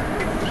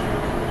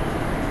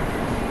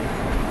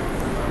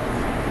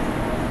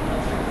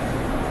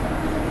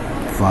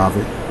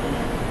 Father,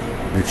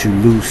 that you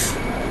loose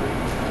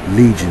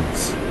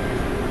legions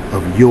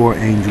of your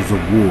angels of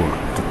war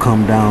to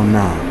come down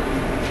now,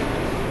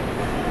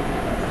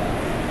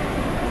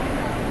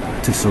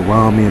 to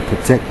surround me and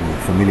protect me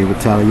from any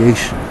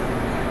retaliation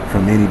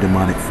from any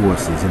demonic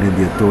forces. And in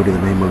the authority of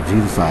the name of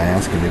Jesus, I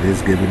ask, and it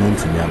is given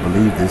unto me. I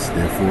believe this,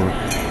 therefore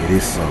it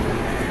is so.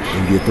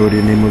 In the authority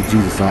of the name of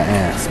Jesus, I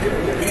ask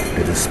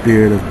that the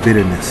spirit of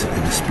bitterness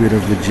and the spirit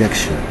of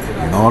rejection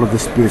and all of the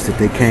spirits that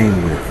they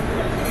came with,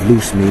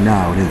 loose me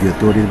now. And in the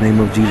authority of the name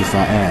of Jesus,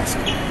 I ask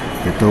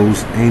that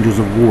those angels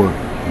of war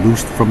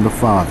loosed from the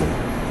Father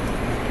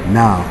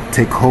now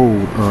take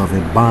hold of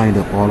and bind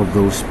up all of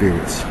those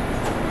spirits.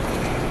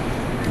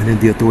 And in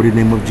the authority of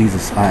the name of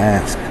Jesus, I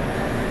ask,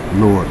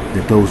 Lord,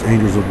 that those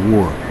angels of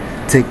war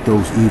take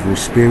those evil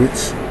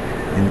spirits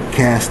and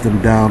cast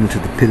them down into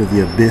the pit of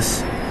the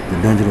abyss,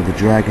 the dungeon of the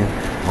dragon,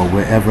 or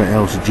wherever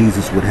else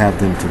Jesus would have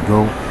them to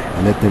go,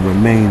 and let them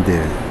remain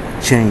there,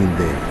 chained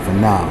there, for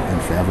now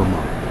and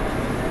forevermore.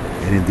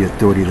 And in the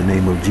authority of the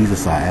name of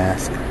Jesus, I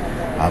ask,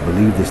 I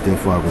believe this,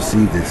 therefore I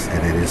receive this,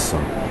 and it is so.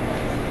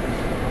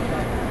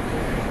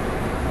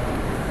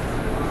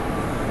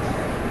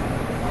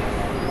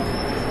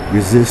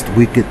 Resist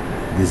wicked,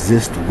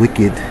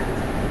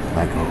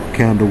 like a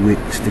candle wick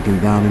sticking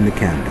down in the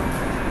candle,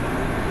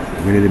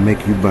 ready to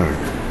make you burn.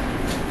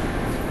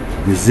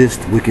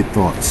 Resist wicked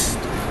thoughts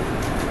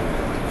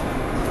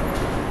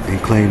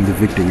and claim the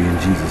victory in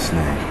Jesus'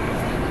 name.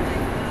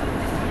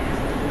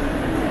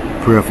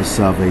 Prayer for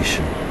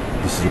salvation.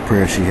 This is a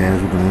prayer she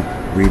has. We're going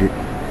to read it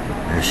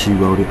as she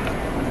wrote it.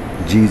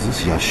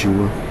 Jesus,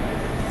 Yahshua,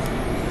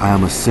 I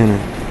am a sinner,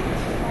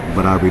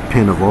 but I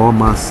repent of all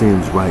my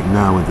sins right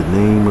now in the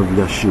name of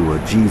Yahshua,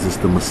 Jesus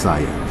the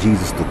Messiah,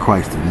 Jesus the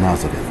Christ of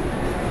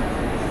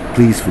Nazareth.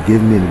 Please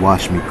forgive me and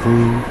wash me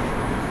clean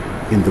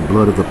in the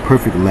blood of the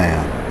perfect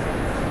Lamb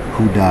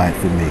who died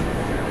for me.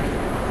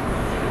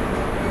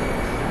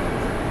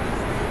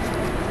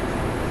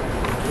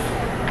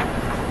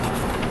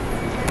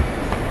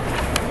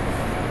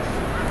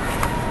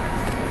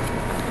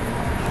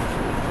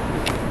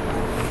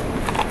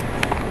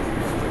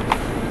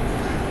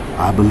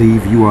 I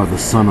believe you are the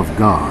Son of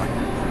God,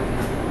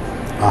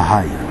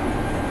 Ahaya,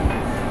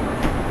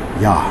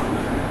 Yah,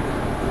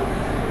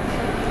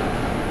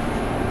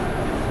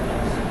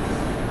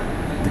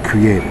 the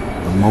Creator,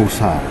 the Most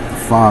High, the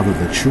Father,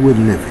 the true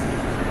and living,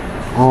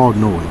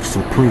 all-knowing,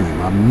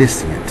 supreme,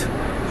 omniscient,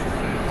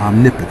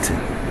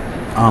 omnipotent,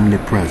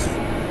 omnipresent.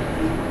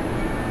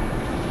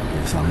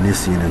 Yes,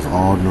 omniscient is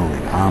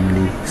all-knowing,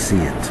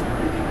 omniscient.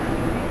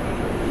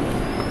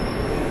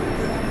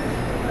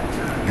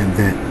 And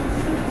that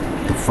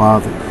the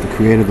Father, the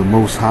Creator, the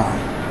Most High,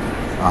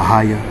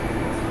 Ahaya,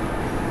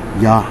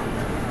 Yah,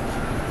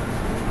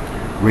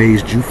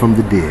 raised you from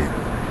the dead,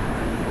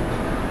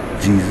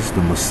 Jesus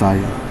the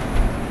Messiah.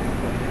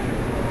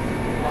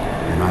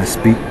 And I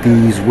speak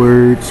these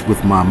words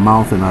with my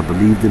mouth, and I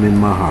believe them in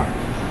my heart.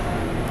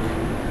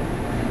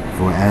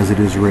 For as it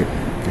is written,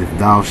 if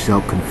thou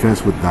shalt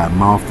confess with thy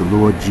mouth the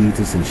Lord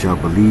Jesus, and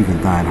shalt believe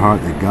in thine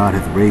heart that God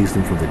hath raised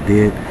him from the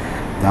dead,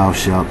 thou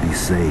shalt be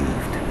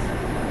saved.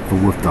 For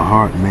with the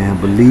heart man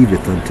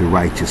believeth unto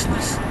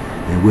righteousness,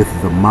 and with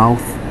the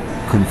mouth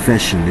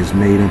confession is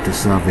made unto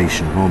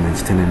salvation.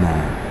 Romans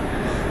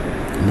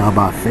 10:9. Now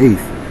by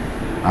faith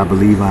I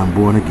believe I am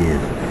born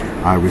again.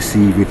 I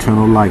receive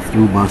eternal life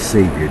through my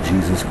Savior,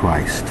 Jesus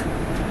Christ.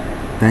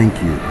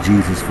 Thank you,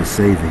 Jesus, for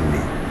saving me.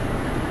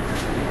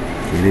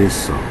 It is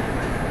so.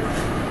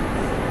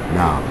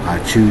 Now I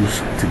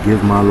choose to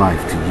give my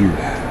life to you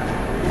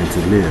and to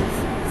live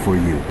for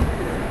you.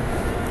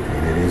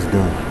 And it is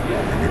done.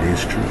 And it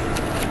is true.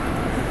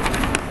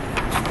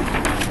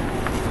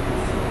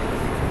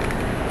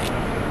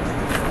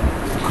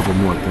 A couple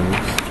more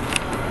things.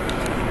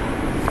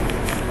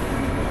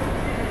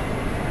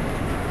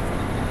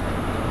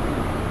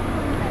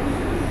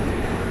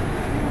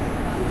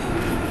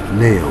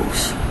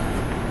 Nails.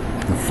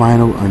 The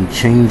final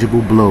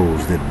unchangeable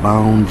blows that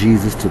bound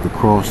Jesus to the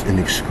cross in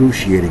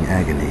excruciating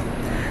agony.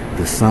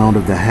 The sound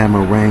of the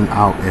hammer rang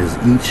out as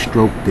each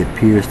stroke that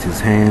pierced his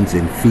hands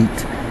and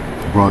feet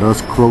brought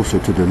us closer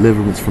to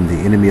deliverance from the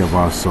enemy of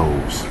our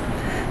souls.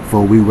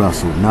 For we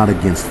wrestled not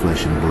against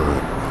flesh and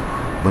blood,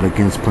 but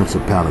against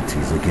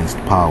principalities, against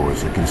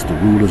powers, against the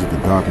rulers of the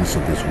darkness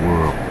of this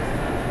world,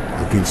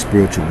 against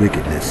spiritual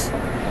wickedness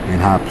in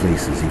high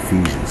places.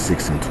 Ephesians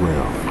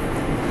 6:12.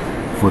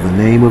 For the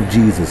name of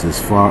Jesus is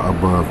far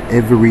above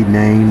every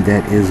name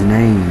that is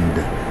named.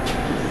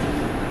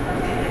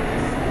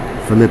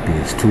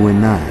 Philippians 2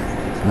 and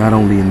 9. Not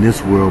only in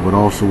this world, but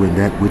also in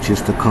that which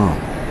is to come.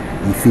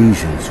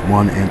 Ephesians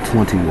 1 and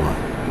 21.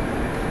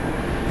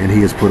 And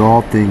he has put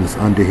all things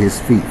under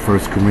his feet. 1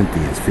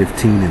 Corinthians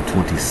 15 and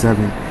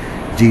 27.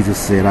 Jesus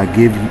said, I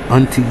give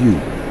unto you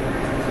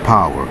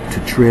power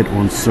to tread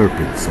on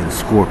serpents and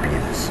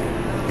scorpions,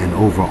 and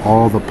over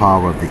all the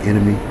power of the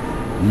enemy.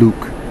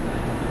 Luke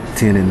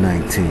 10 and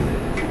 19.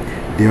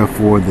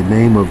 Therefore, in the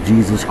name of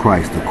Jesus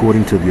Christ,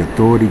 according to the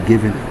authority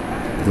given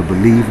the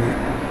believer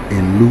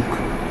in Luke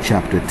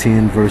chapter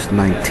 10, verse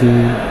 19,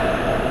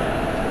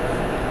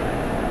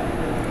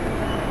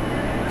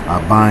 I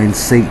bind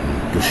Satan,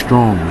 the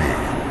strong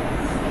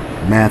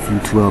man. Matthew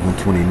 12 and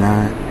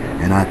 29.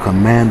 And I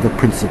command the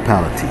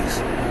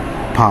principalities,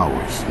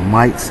 powers,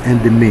 mights,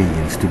 and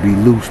dominions to be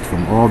loosed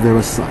from all their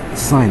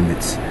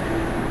assignments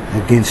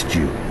against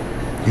you,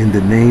 in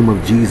the name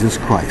of Jesus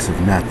Christ of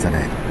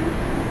Nazareth.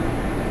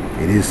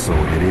 It is so,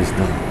 and it is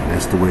done. And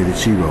that's the way that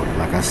she wrote it.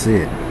 Like I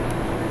said,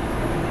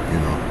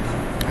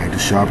 I ain't the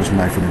sharpest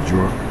knife in the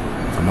drawer.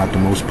 I'm not the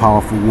most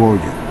powerful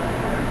warrior.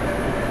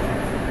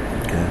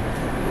 Okay?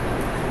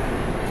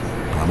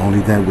 I'm only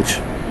that which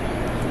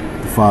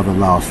the Father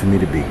allows for me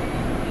to be.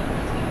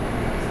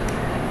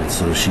 And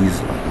so she's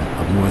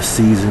a more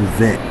seasoned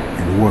vet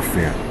in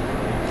warfare.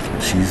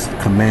 She's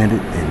commanded,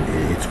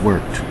 and it's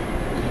worked.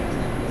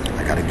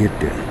 I gotta get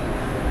there.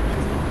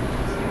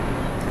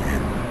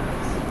 And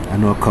I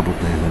know a couple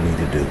things I need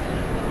to do,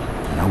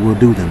 and I will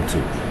do them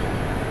too.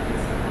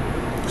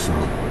 So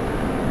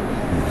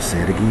I'm gonna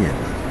say it again.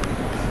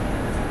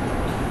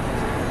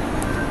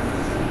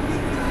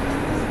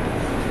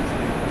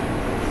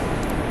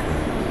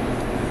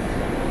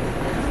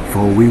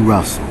 For we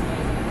wrestle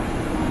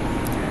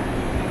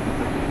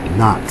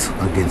not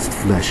against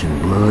flesh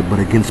and blood, but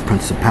against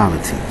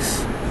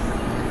principalities,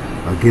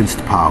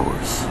 against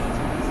powers,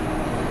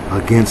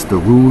 against the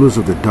rulers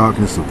of the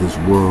darkness of this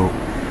world,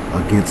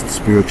 against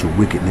spiritual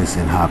wickedness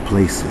in high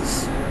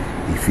places.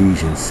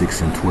 Ephesians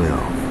 6 and 12.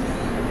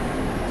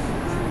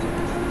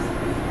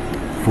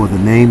 For the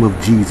name of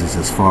Jesus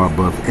is far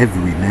above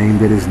every name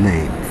that is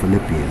named.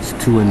 Philippians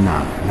 2 and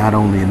 9. Not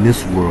only in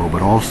this world,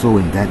 but also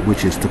in that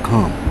which is to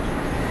come.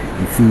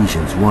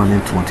 Ephesians 1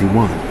 and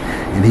 21.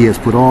 And he has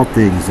put all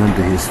things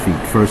under his feet.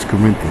 1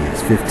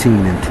 Corinthians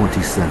 15 and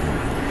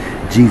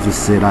 27. Jesus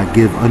said, I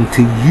give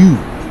unto you,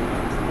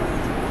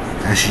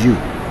 that's you,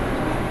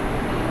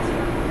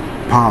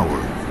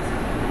 power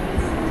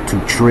to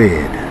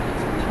tread,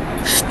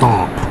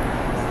 stomp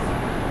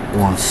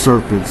on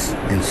serpents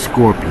and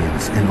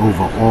scorpions, and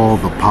over all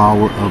the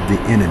power of the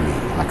enemy.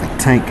 Like a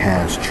tank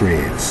has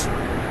treads,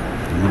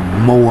 you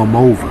mow them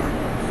over.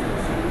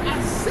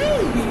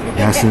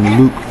 That's in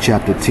Luke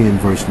chapter 10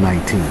 verse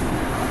 19.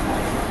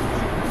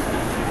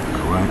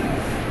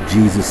 Alright?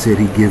 Jesus said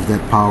he gives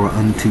that power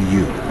unto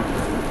you.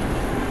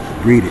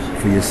 Read it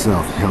for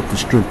yourself to help to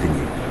strengthen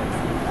you.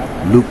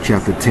 Luke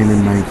chapter 10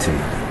 and 19.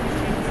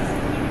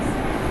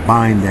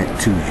 Bind that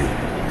to you.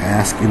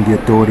 Ask in the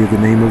authority of the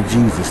name of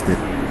Jesus that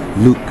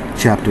Luke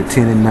chapter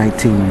 10 and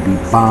 19 be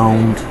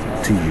bound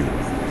to you.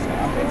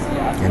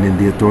 And in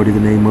the authority of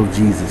the name of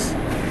Jesus,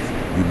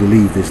 you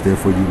believe this,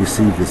 therefore you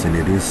receive this, and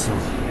it is so.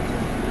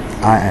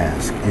 I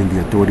ask in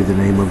the authority of the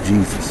name of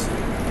Jesus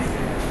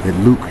that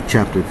Luke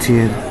chapter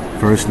 10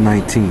 verse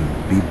 19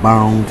 be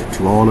bound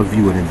to all of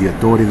you, and in the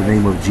authority of the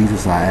name of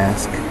Jesus I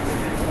ask,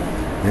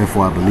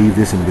 therefore I believe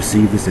this and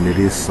receive this, and it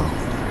is so.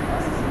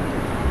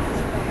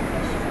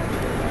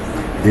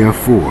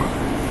 Therefore,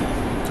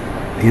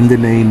 in the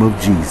name of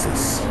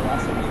Jesus,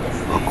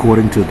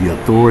 according to the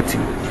authority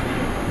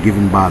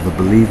given by the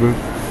believer,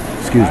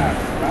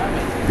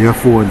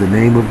 therefore in the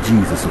name of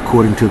Jesus,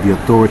 according to the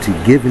authority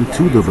given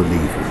to the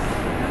believer,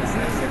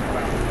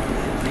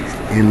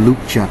 in Luke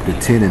chapter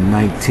 10 and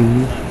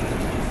 19,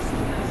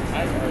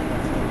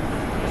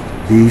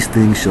 these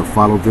things shall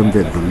follow them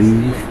that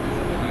believe,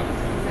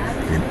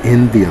 and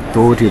in the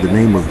authority of the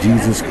name of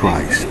Jesus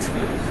Christ,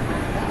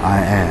 I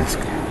ask,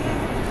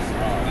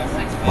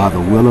 by the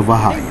will of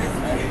Yahshua,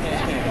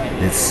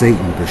 that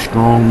Satan, the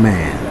strong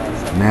man,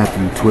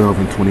 Matthew 12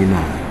 and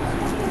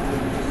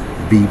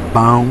 29, be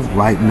bound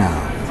right now.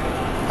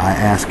 I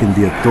ask in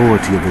the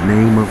authority of the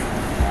name of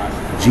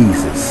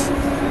Jesus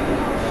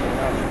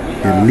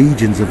that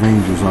legions of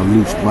angels are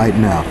loosed right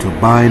now to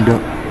bind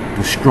up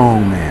the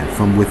strong man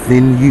from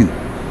within you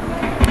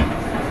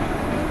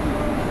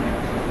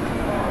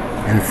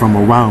and from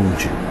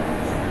around you,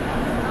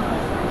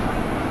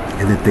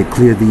 and that they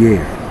clear the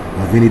air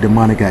of any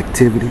demonic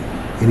activity,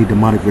 any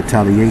demonic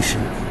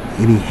retaliation,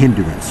 any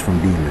hindrance from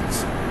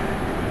demons,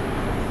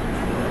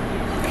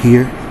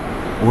 here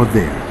or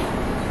there,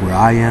 where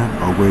I am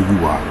or where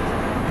you are.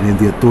 And in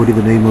the authority of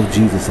the name of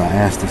Jesus, I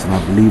ask this and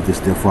I believe this,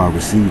 therefore I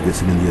receive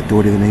this. And in the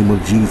authority of the name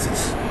of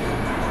Jesus,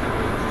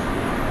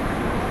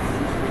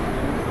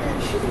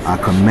 I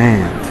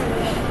command,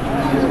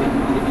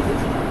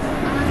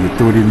 in the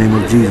authority of the name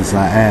of Jesus,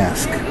 I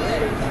ask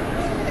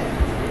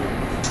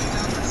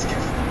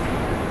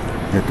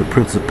that the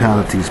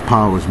principalities,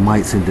 powers,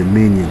 mights, and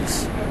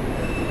dominions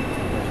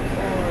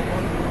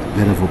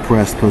that have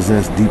oppressed,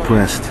 possessed,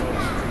 depressed,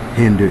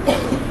 hindered,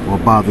 or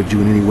bothered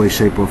you in any way,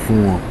 shape, or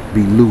form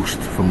be loosed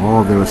from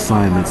all their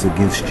assignments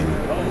against you.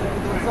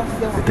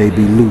 That they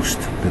be loosed,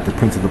 that the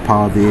prince of the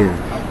power of the air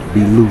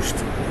be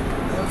loosed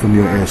from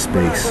your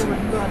airspace.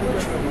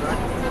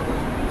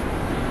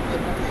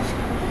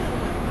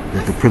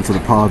 That the prince of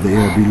the power of the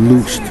air be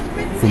loosed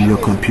from your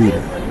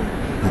computer.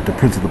 That the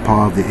prince of the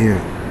power of the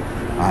air,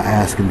 I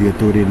ask in the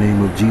authority and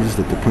name of Jesus,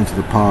 that the prince of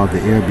the power of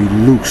the air be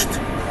loosed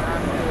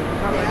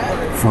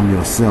from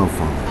your cell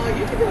phone.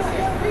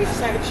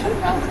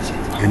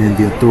 And in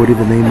the authority of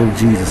the name of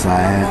Jesus, I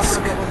ask,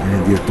 and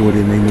in the authority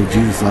of the name of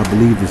Jesus, I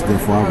believe this,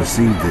 therefore I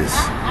receive this.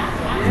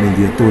 And in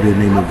the authority of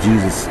the name of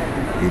Jesus,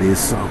 it is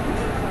so.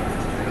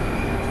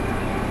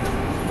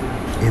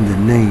 In the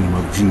name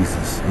of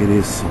Jesus, it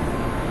is so.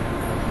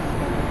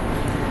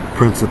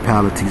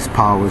 Principalities,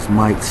 powers,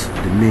 mights,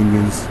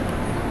 dominions,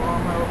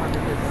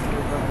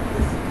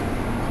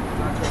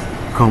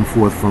 come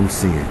forth from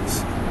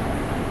sins.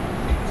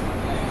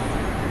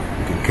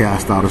 You can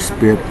cast out a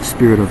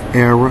spirit of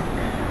error,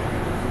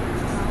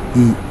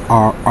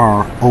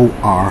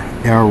 E-R-R-O-R,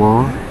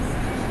 error,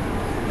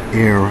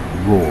 error.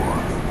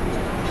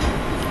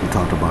 We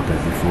talked about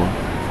that before.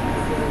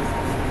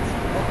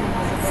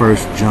 1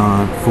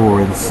 John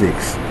 4 and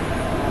 6.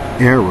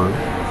 Error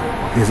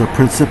is a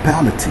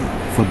principality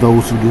for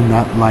those who do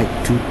not like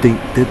to think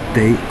that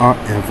they are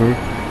ever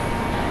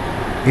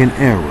in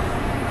error,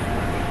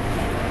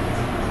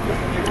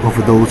 or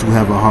for those who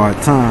have a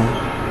hard time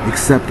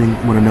accepting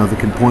one another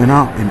can point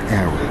out an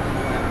error.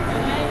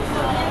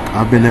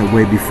 I've been that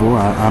way before.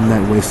 I'm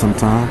that way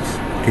sometimes.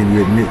 Can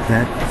you admit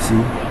that?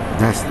 See,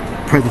 that's the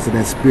presence of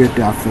that spirit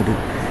there. I felt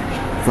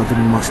it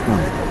in my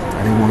stomach.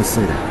 I didn't want to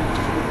say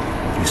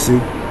that. You see?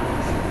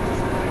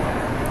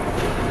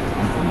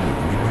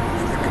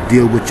 You can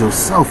deal with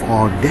yourself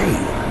all day.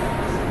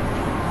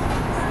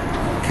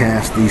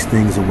 Cast these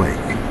things away.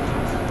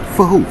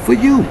 For who? For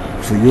you.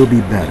 So you'll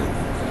be better.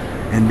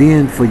 And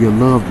then for your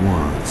loved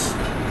ones.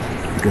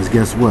 Because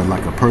guess what?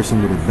 Like a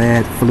person with a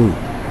bad flu,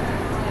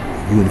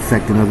 you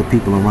infecting other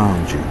people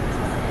around you.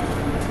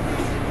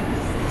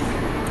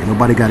 Ain't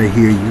nobody got to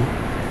hear you.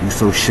 You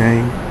so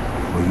shamed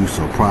or you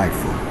so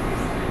prideful.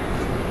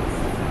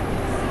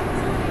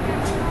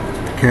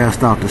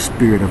 Cast out the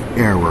spirit of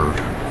error,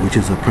 which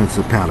is a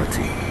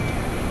principality.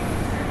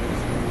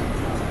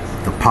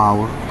 The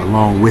power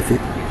along with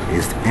it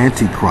is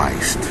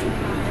Antichrist.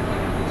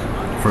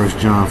 1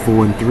 John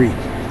 4 and 3.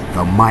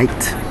 The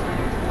might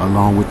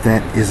along with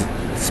that is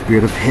the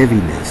spirit of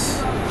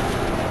heaviness.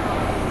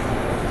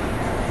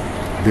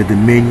 The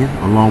dominion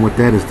along with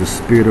that is the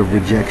spirit of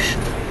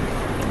rejection.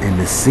 And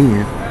the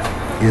sin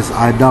is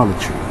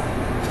idolatry.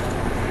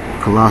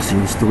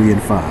 Colossians 3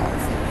 and 5.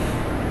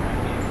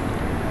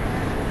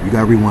 You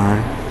got to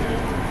rewind.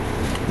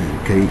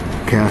 Okay,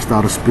 cast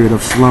out a spirit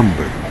of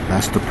slumber.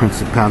 That's the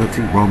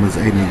principality. Romans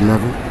 8 and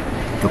 11.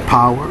 The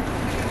power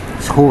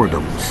is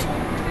whoredoms.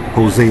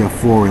 Hosea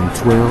 4 and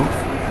 12.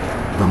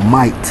 The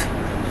might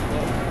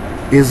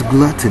is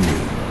gluttony.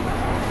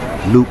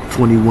 Luke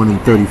 21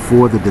 and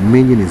 34. The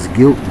dominion is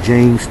guilt.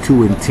 James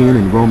 2 and 10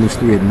 and Romans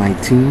 3 and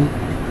 19.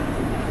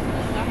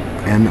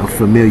 And a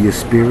familiar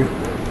spirit.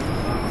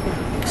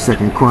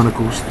 2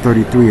 Chronicles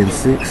 33 and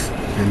 6.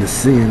 And the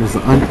sin is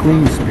an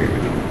unclean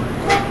spirit.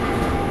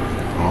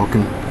 All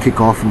can kick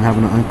off from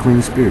having an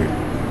unclean spirit.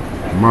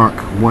 Mark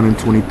 1 and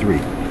 23.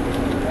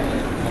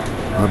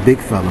 A big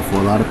fella for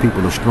a lot of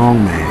people, a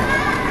strong man.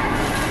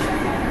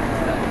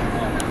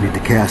 You need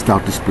to cast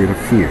out the spirit of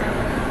fear.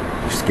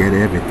 You're scared of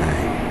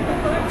everything.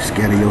 You're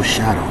scared of your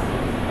shadow.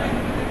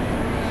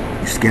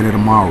 You're scared of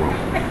tomorrow.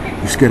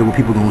 You're scared of what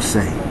people gonna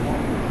say.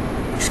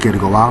 You're scared to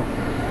go out.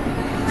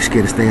 You're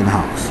scared to stay in the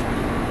house.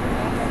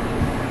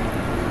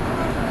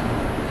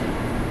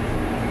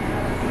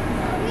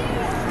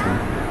 Okay.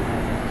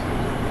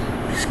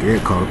 You're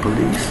scared, call the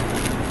police.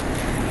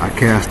 I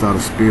cast out a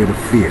spirit of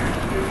fear.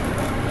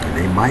 And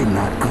they might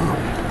not come.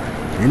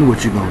 Then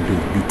what you gonna do?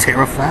 Be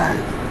terrified?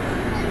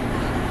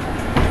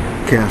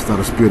 Cast out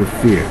a spirit of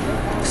fear.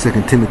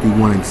 2 Timothy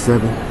 1 and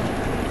 7.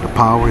 The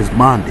power is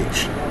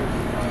bondage.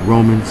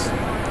 Romans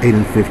 8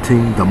 and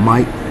 15. The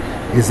might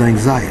is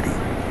anxiety.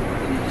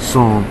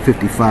 Psalm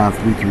 55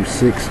 3 through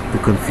 6. The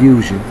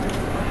confusion.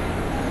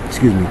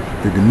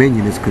 The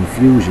dominion is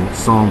confusion.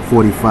 Psalm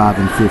 45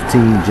 and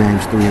 15.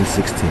 James 3 and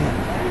 16.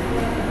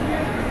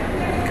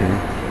 Okay.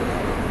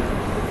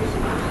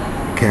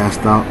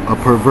 Cast out a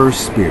perverse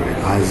spirit.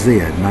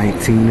 Isaiah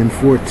 19 and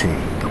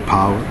 14. The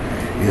power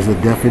is a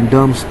deaf and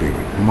dumb spirit.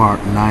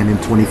 Mark 9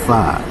 and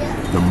 25.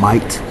 The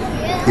might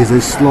is a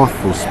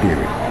slothful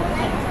spirit.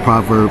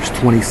 Proverbs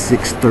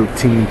 26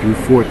 13 through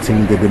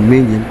 14. The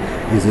dominion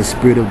is a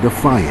spirit of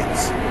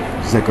defiance.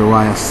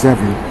 Zechariah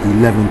 7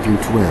 11 through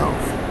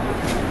 12.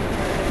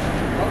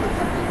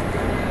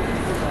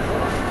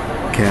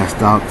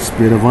 Cast out the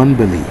spirit of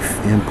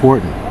unbelief.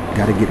 Important.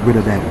 Got to get rid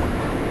of that one.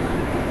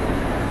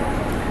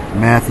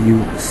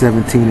 Matthew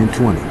 17 and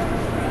 20.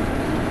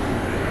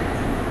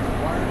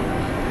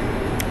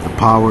 The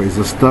power is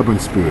a stubborn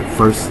spirit.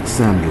 1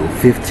 Samuel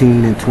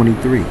 15 and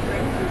 23.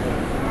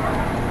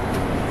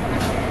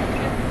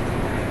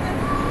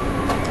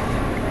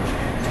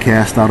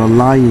 Cast out a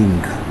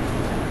lying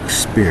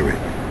spirit.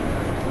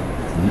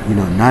 You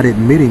know, not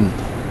admitting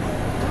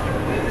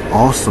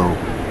also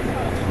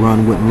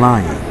run with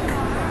lying.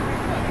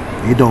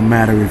 It don't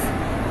matter if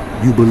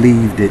you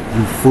believe that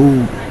you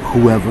fooled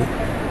whoever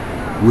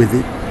with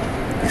it.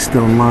 It's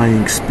still a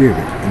lying spirit,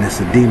 and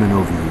it's a demon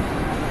over you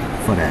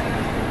for that.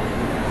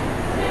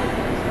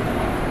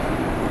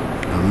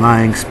 A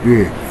lying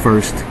spirit.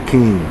 1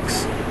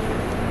 Kings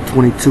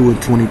 22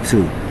 and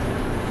 22.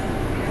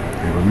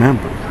 And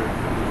remember,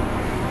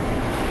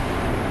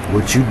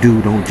 what you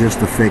do don't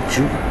just affect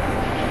you.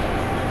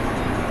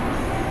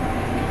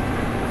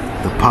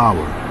 The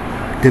power,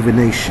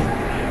 divination,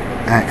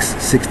 Acts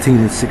 16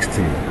 and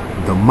 16.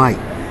 The might,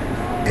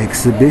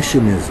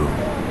 exhibitionism,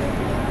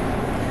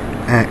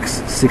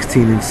 Acts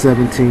 16 and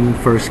 17,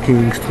 1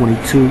 Kings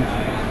 22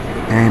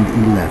 and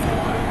 11.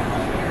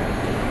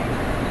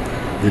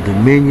 The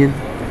dominion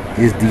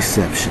is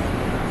deception,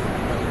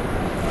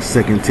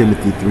 2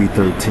 Timothy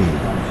 3:13.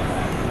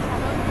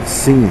 The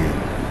sin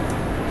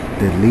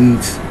that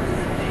leads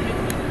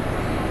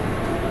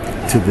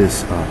to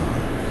this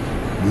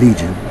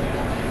legion,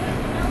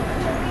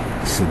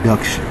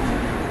 seduction,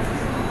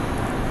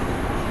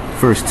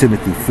 1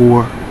 Timothy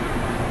 4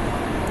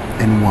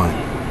 and 1.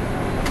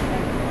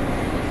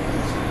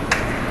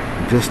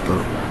 Just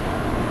a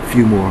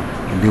few more,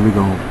 and then we're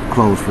going to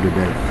close for the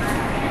day.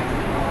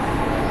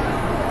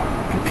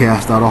 You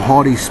cast out a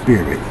haughty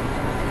spirit.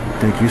 You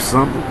think you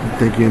something? You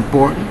think you're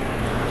important?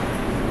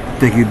 You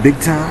think you big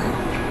time?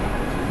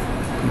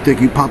 You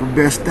think you Papa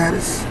Bear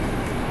status?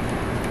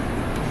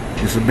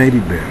 It's a baby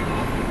bear.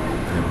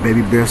 A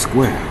baby bear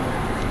square.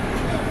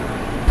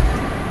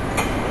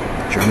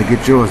 Trying to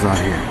get yours out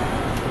here.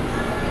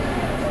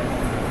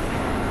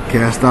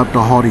 Cast out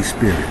the haughty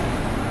spirit.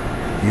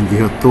 In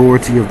the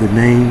authority of the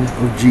name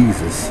of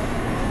Jesus,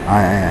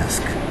 I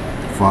ask,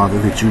 Father,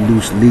 that you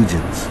loose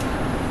legions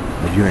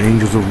of your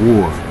angels of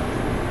war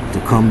to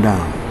come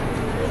down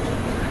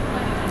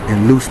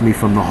and loose me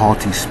from the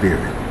haughty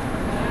spirit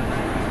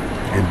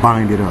and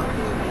bind it up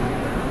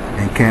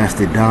and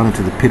cast it down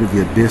into the pit of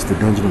the abyss, the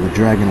dungeon of the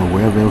dragon, or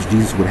wherever else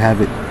Jesus would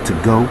have it to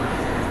go,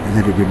 and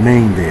let it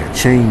remain there,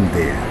 chained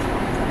there,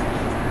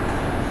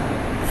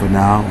 for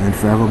now and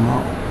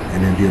forevermore.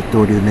 And in the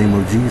authority of the name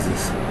of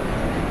Jesus,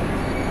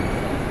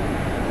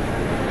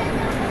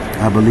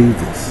 I believe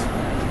this.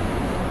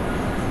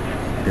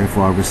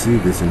 Therefore I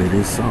receive this, and it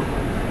is so.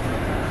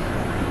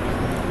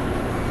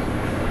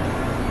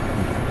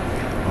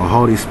 A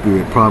haughty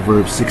spirit,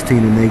 Proverbs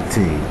 16 and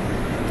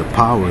 18. The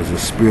power is a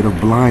spirit of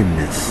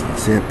blindness. It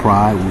said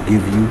pride will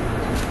give you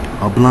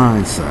a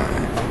blind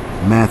side.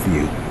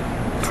 Matthew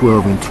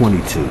 12 and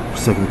 22.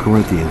 2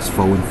 Corinthians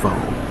 4 and 4.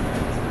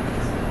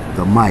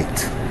 The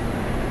might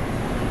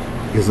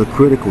is a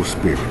critical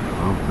spirit.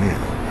 Oh man,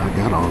 I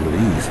got all of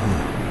these,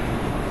 huh?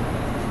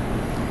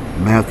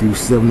 Matthew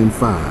 7 and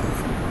 5.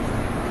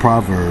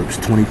 Proverbs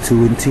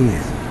 22 and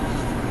 10.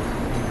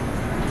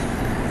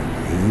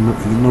 He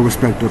no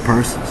respecter of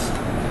persons.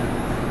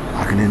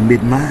 I can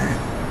admit mine.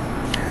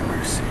 Have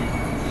mercy.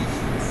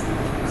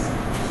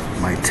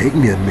 Might take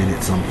me a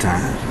minute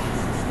sometime.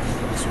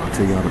 So I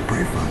tell y'all to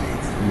pray for me.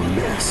 I'm a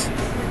mess.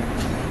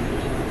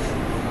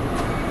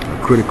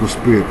 A critical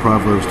spirit,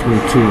 Proverbs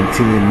 22 and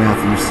 10,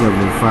 Matthew 7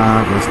 and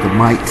 5. That's the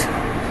might.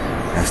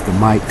 That's the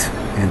might.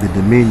 And the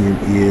dominion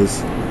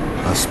is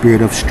a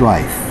spirit of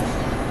strife.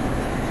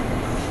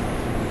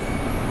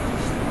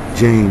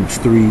 James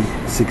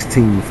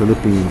 3:16,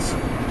 Philippians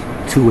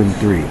 2 and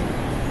 3.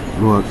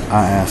 Lord,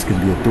 I ask in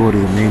the authority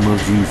and name of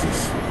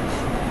Jesus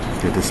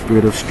that the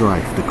spirit of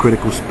strife, the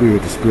critical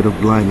spirit, the spirit of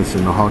blindness,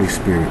 and the haughty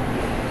spirit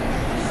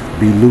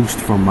be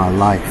loosed from my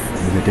life,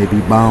 and that they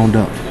be bound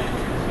up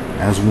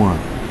as one,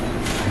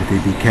 that they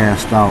be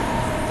cast out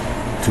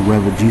to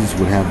wherever Jesus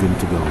would have them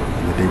to go,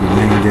 and that they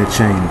remain there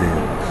chained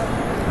there.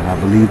 And I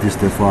believe this,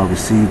 therefore I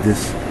receive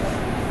this.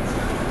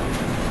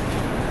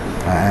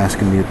 I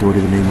ask in the authority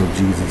of the name of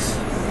Jesus,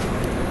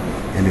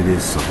 and it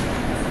is so.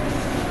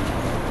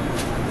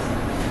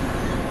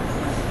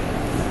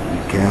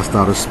 You cast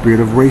out a spirit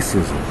of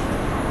racism.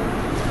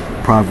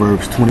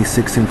 Proverbs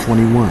 26 and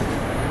 21.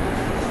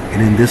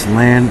 And in this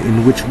land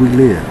in which we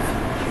live,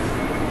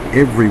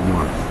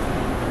 everyone,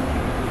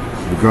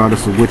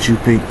 regardless of what you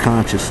think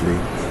consciously,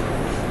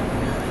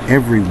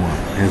 everyone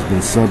has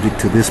been subject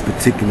to this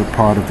particular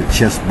part of the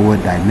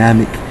chessboard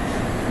dynamic,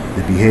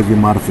 the behavior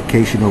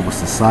modification over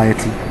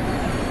society,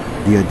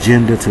 the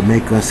agenda to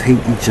make us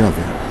hate each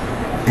other.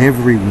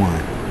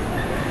 Everyone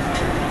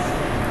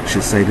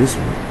should say this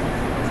one.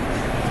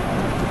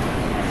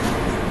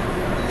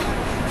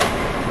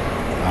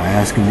 I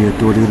ask in the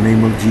authority of the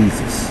name of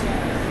Jesus,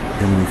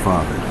 Heavenly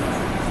Father,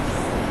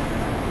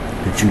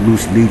 that you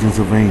loose legions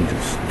of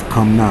angels to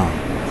come now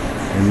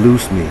and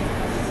loose me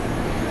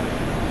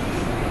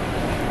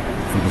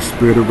from the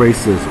spirit of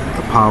racism,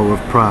 the power of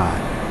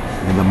pride,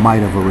 and the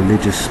might of a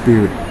religious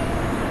spirit,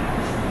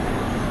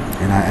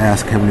 and And I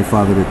ask, Heavenly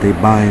Father, that they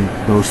bind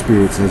those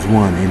spirits as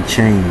one in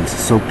chains,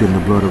 soaked in the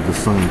blood of the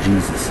Son,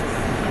 Jesus.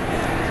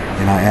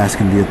 And I ask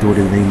in the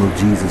authority of the name of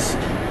Jesus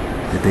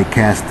that they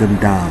cast them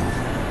down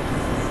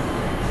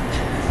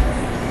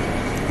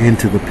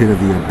into the pit of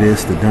the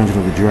abyss, the dungeon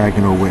of the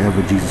dragon, or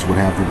wherever Jesus would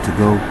have them to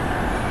go.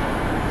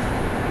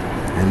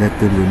 And let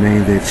them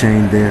remain there,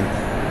 chained there,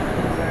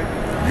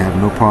 and have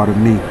no part of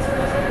me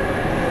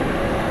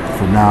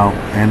for now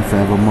and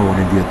forevermore. And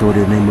in the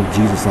authority of the name of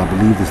Jesus, I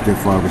believe this,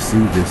 therefore I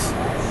receive this,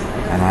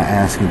 and I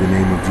ask in the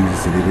name of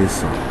Jesus, and it is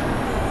so.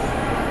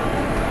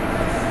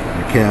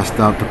 I cast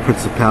out the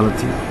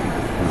principality,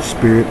 the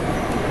spirit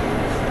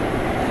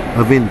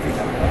of envy.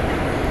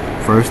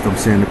 First, I'm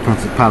saying the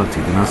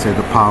principality. Then I say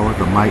the power,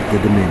 the might, the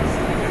dominion.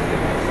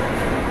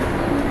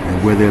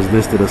 And where there's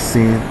listed a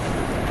sin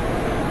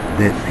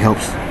that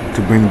helps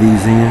to bring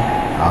these in,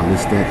 I'll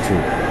list that too.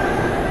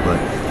 But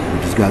we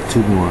just got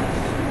two more.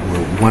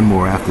 Well, one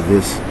more after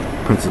this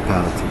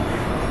principality.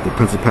 The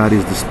principality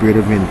is the spirit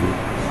of envy.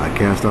 I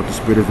cast out the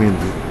spirit of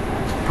envy.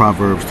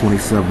 Proverbs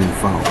 27 and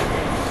following.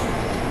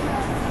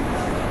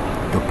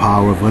 The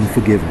power of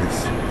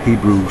unforgiveness.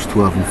 Hebrews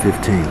 12 and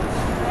 15.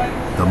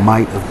 The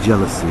might of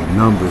jealousy,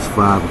 Numbers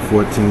 5 and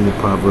 14, and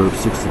Proverbs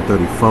 6 and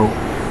 34.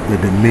 The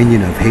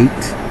dominion of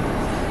hate,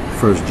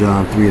 1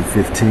 John 3 and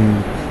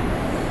 15.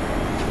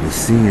 The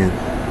sin,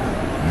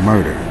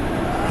 murder,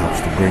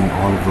 helps to bring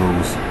all of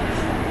those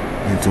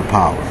into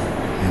power.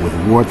 And with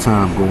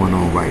wartime going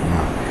on right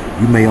now,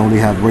 you may only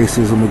have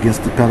racism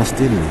against the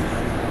Palestinian,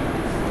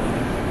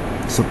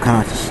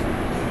 subconscious.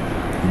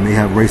 You may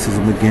have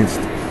racism against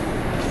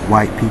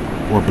white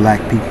people, or black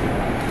people,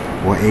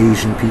 or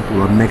Asian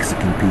people, or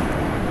Mexican people.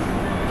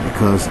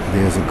 Because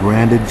there's a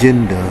grand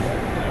agenda,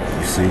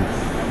 you see,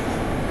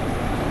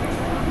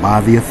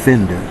 by the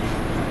offender,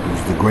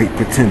 who's the great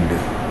pretender.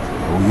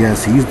 Oh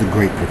yes, he's the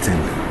great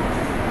pretender.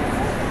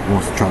 He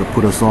wants to try to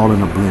put us all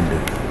in a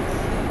blender.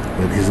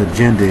 But his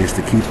agenda is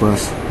to keep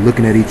us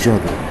looking at each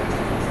other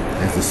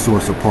as the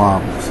source of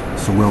problems,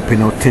 so we don't pay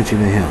no attention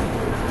to him.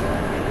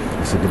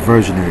 It's a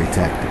diversionary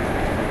tactic.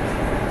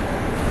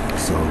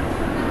 So,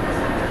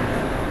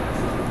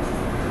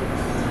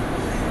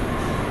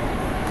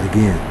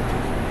 again,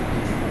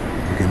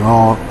 we can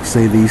all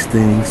say these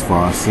things for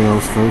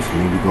ourselves first, and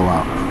then we go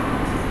out.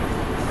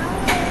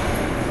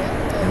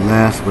 And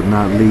last but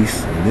not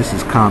least, and this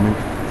is common,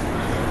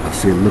 I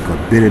see a look of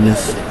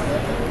bitterness,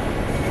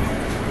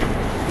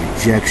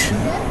 rejection,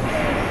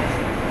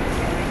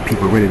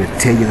 people ready to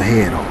tear your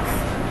head off.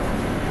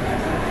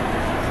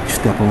 You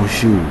step on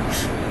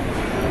shoes.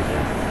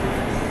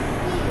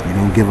 You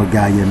don't give a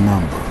guy your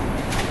number.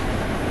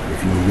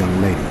 If you're a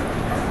young lady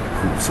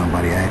who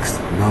somebody asks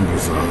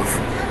numbers of.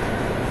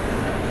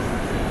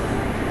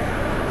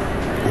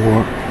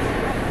 Or,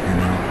 you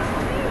know,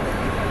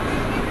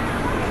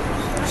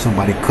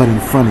 somebody cut in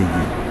front of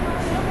you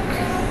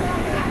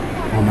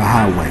on the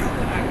highway.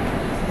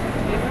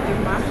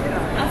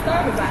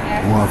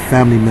 Or a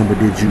family member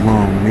did you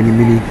wrong many,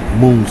 many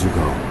moons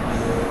ago.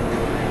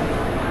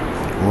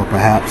 Or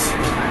perhaps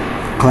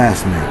a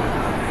classmate,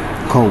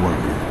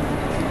 co-worker.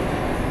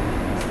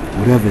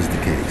 Whatever is the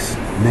case,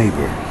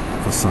 neighbor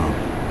for some.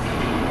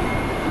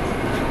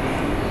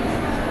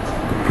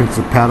 The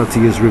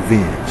principality is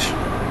revenge.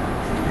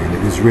 And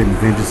it is written,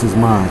 vengeance is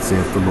mine,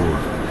 saith the Lord.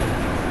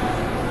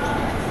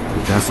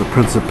 But that's a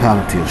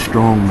principality, a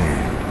strong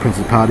man.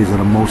 Principalities are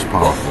the most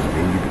powerful.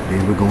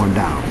 Then we're going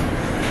down.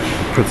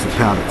 The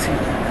principality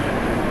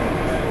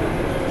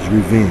is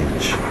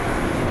revenge.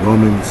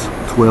 Romans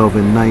 12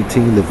 and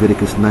 19,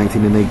 Leviticus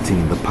 19 and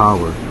 18. The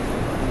power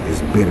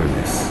is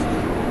bitterness.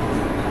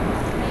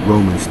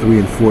 Romans 3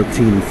 and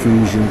 14,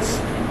 Ephesians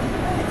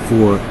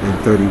 4 and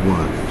 31.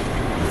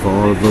 And for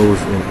all of those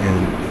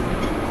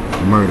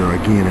and murder,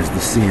 again, is the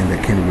sin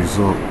that can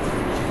result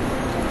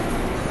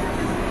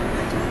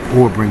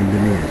or bring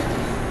them in.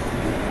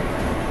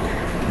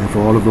 And for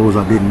all of those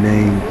I didn't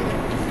name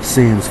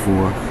sins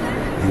for,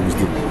 it was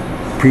the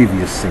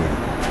previous sin.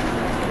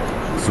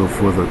 So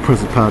for the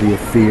principality of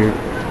fear,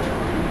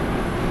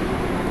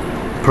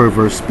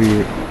 perverse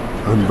spirit,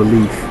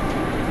 unbelief,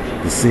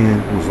 the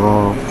sin was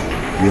all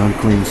the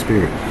unclean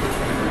spirit.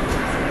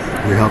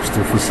 It helps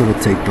to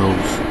facilitate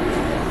those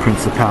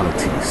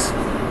principalities.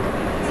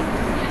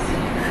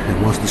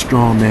 And once the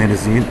strong man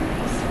is in,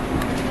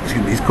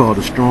 he's called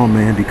a strong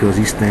man because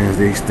he stands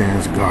there, he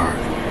stands guard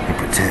and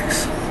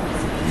protects.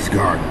 He's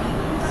guarding.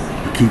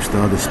 He keeps the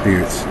other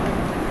spirits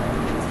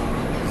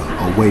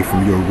away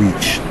from your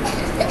reach.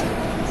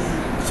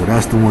 So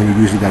that's the one you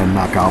usually got to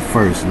knock out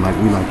first. And like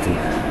we like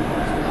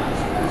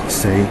to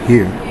say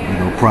here, you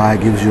know,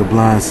 pride gives you a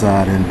blind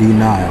side, and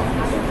denial,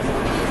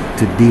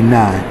 to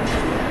deny,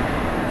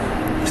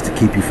 is to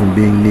keep you from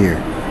being near.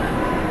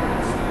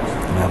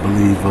 And I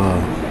believe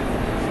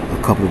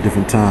a couple of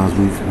different times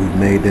we've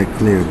made that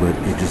clear, but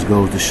it just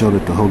goes to show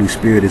that the Holy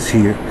Spirit is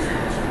here.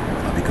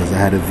 Because I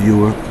had a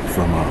viewer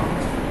from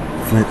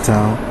Flint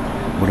Town,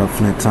 what up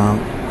Flint Town,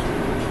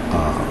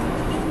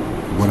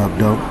 what up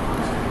dope,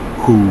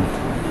 who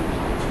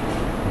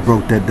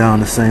broke that down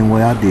the same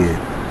way I did,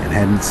 and and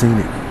hadn't seen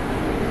it.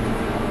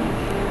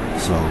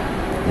 So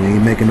we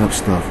ain't making up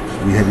stuff.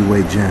 We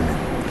heavyweight jamming.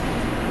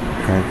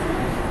 Okay?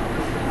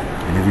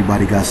 And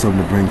everybody got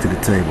something to bring to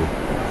the table.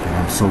 And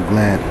I'm so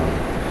glad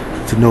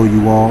to know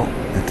you all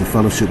and to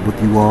fellowship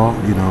with you all.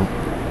 You know,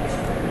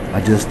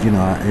 I just,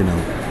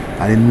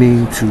 I didn't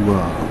mean to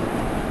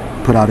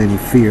put out any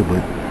fear,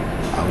 but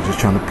I was just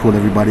trying to pull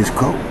everybody's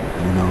coat,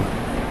 you know.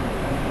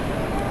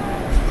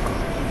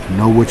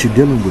 Know what you're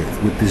dealing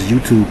with this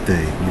YouTube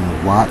thing. You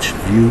know, watch,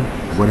 view,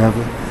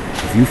 whatever.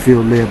 If you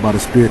feel led by the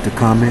Spirit to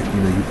comment,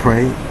 you know, you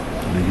pray, you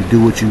know, you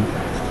do what you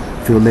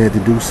feel led to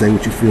do, say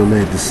what you feel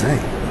led to say.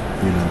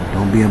 You know,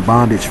 don't be in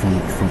bondage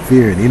from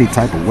fear in any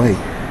type of way.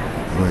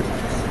 But,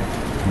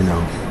 you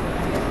know,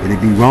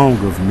 it'd be wrong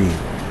of me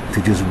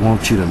to just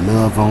want you to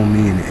love on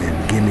me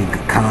and give me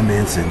good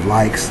comments and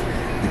likes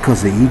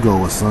because of ego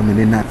or something, and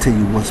then not tell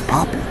you what's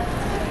popping.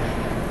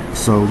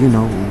 So, you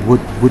know,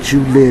 what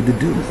you led to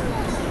do.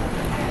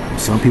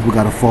 Some people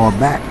got to fall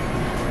back,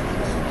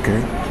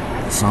 okay?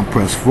 Some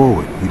press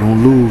forward. You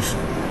don't lose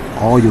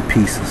all your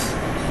pieces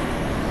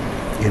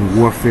in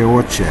warfare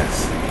or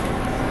chess.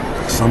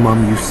 Some of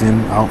them you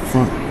send out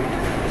front,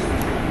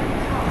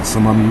 and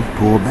some of them you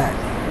pull back.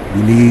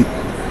 We need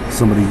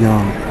some of the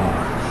young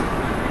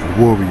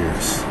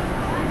warriors.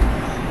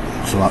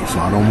 So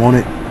I don't want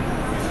it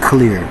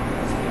clear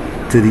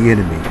to the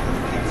enemy,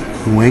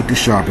 who ain't the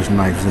sharpest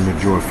knives in the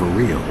drawer for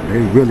real. They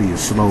really is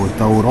slow and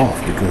throw it off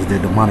because they're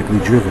demonically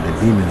driven. The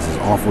demons is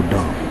awful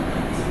dumb.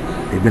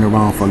 They've been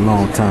around for a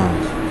long time.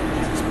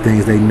 Some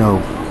things they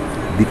know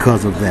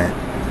because of that,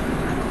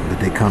 but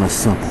they kind of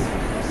simple.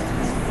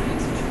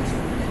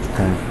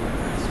 Okay?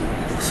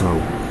 So,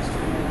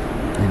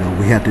 you know,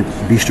 we have to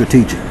be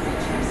strategic.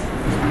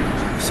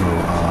 So,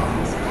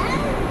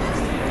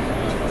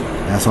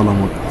 that's all I'm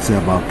going to say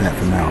about that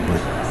for now.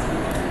 But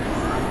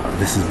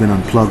this has been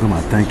Unplugem.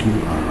 I thank you.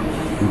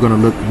 We're going to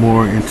look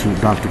more into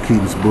Dr.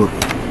 Keyton's book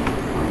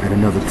at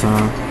another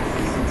time.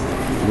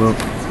 Well,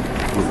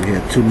 we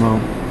had two more.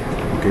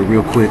 Okay,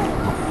 real quick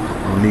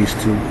on these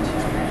two,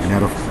 and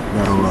that'll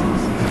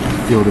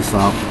fill this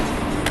out.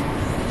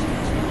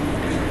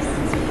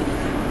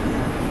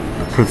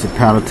 The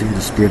principality,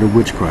 the spirit of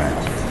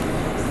witchcraft.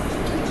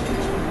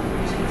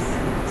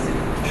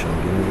 Should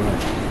I get it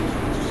right?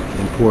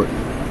 Important.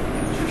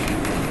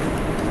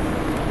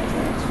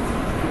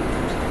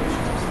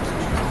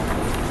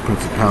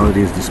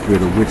 Principality is the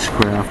spirit of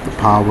witchcraft. The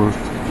power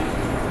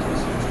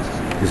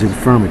is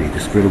infirmity. The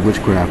spirit of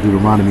witchcraft,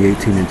 Deuteronomy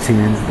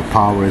 18:10. The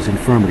power is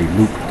infirmity,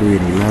 Luke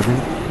 3:11.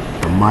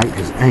 The might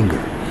is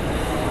anger.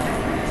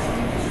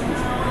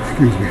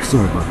 Excuse me,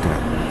 sorry about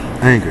that.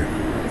 Anger,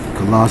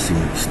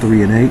 Colossians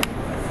 3:8.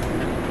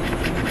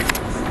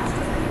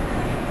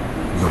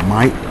 The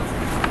might,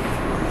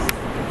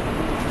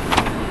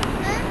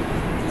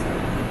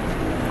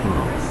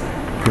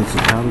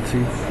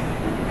 principality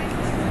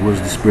was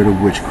the spirit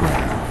of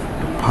witchcraft.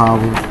 The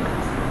power,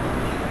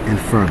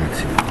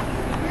 infirmity.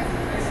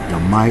 The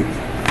might,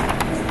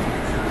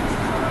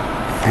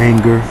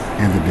 anger,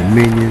 and the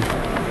dominion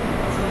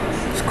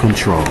is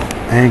control.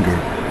 Anger,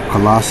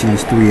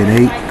 Colossians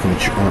 3:8,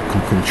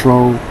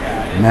 control.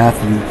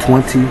 Matthew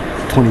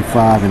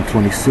 20:25 and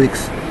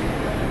 26.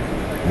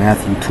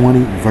 Matthew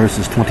 20,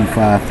 verses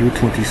 25 through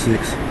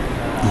 26.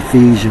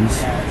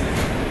 Ephesians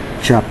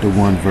chapter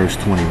 1, verse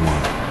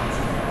 21.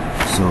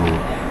 So,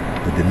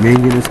 the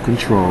dominion is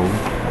control.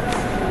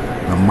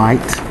 The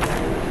might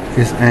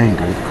is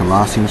anger,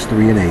 Colossians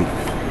 3:8.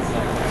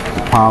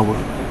 The power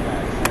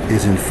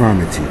is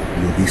infirmity.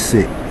 You'll be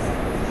sick.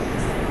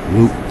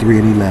 Luke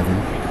 3:11.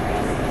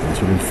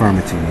 That's what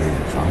infirmity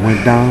is. I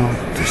went down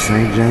to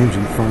St. James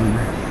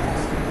Infirmary.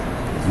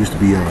 It used to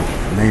be a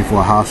name for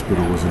a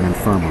hospital, was an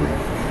infirmary.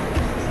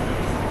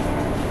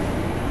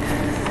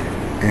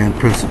 And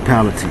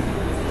principality,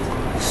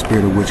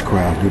 spirit of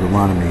witchcraft,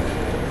 Deuteronomy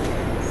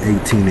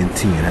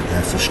 18:10.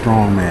 That's a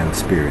strong man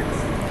spirit.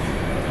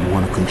 You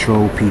want to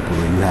control people,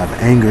 or you have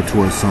anger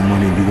towards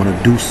someone and you want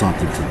to do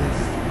something to them.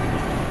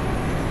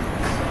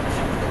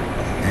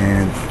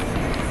 And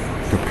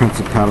the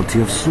principality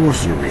of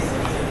sorcery.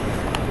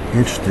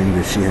 Interesting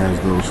that she has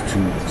those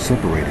two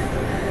separated.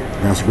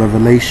 That's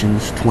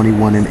Revelations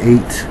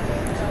 21:8,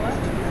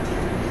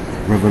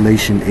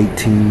 Revelation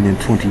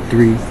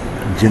 18:23,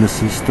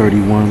 Genesis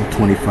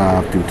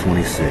 31:25 through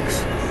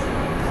 26.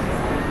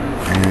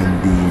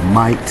 And the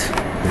might,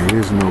 there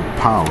is no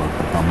power.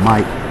 The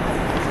might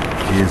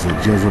is a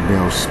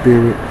Jezebel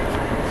spirit.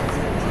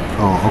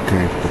 Oh,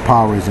 okay. The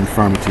power is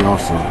infirmity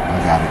also. I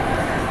got it.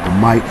 The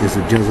might is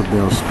a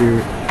Jezebel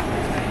spirit.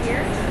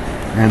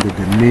 And the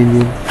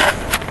dominion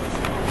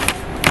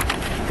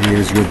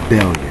is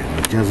rebellion.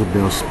 The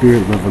Jezebel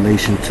spirit,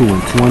 Revelation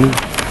 2:20.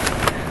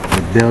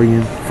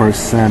 Rebellion, 1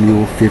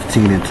 Samuel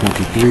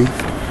 15:23.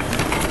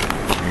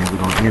 And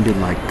we're going to end it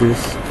like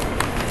this.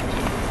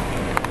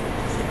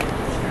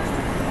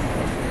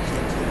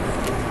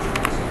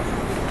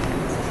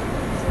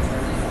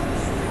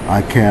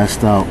 I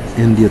cast out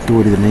in the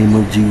authority of the name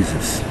of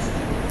Jesus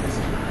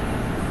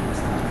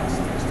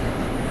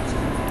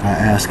I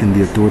ask in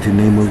the authority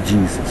name of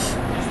Jesus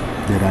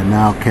that I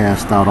now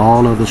cast out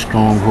all other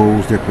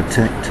strongholds that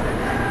protect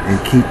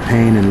and keep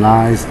pain and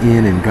lies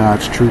in and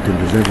God's truth and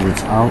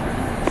deliverance out.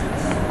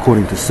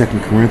 According to 2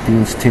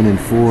 Corinthians 10 and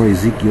 4,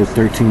 Ezekiel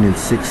 13 and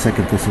 6, 2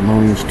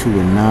 Thessalonians 2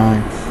 and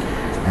 9,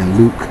 and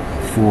Luke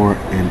 4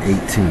 and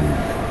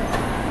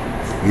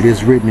 18. It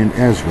is written in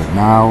Ezra,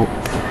 now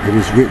it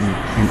is written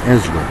in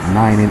Ezra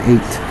 9 and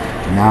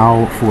 8,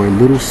 now for a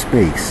little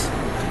space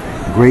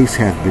grace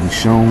hath been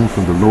shown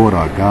from the Lord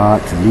our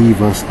God to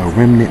leave us a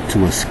remnant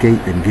to escape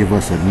and give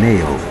us a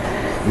nail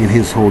in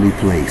his holy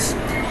place,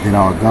 that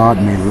our God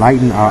may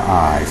lighten our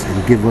eyes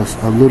and give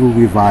us a little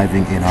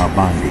reviving in our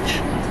bondage.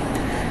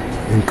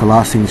 In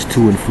Colossians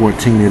 2 and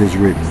 14 it is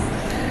written,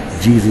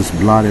 Jesus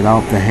blotted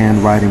out the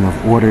handwriting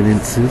of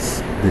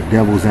ordinances, the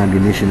devil's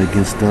ammunition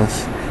against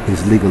us,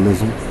 his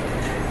legalism,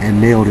 and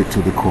nailed it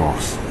to the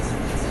cross.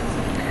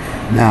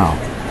 Now,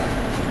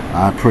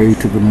 I pray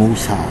to the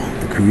Most High,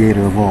 the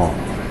Creator of all,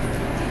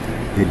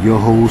 that your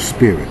whole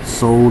spirit,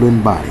 soul,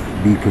 and body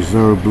be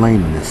preserved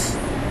blameless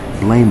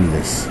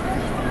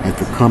at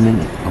the coming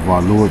of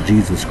our Lord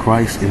Jesus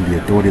Christ. In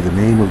the authority of the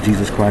name of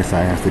Jesus Christ,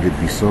 I ask that it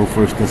be so.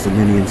 1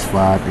 Thessalonians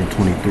 5 and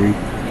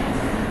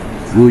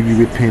 23. Will you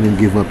repent and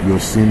give up your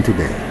sin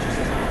today?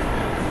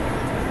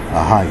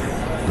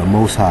 Ahaya, the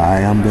Most High, I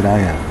am that I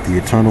am, the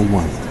Eternal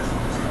One,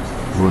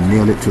 will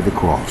nail it to the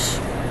cross.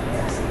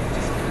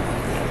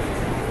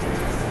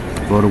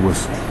 Blow the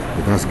whistle.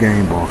 But that's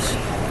game, boss.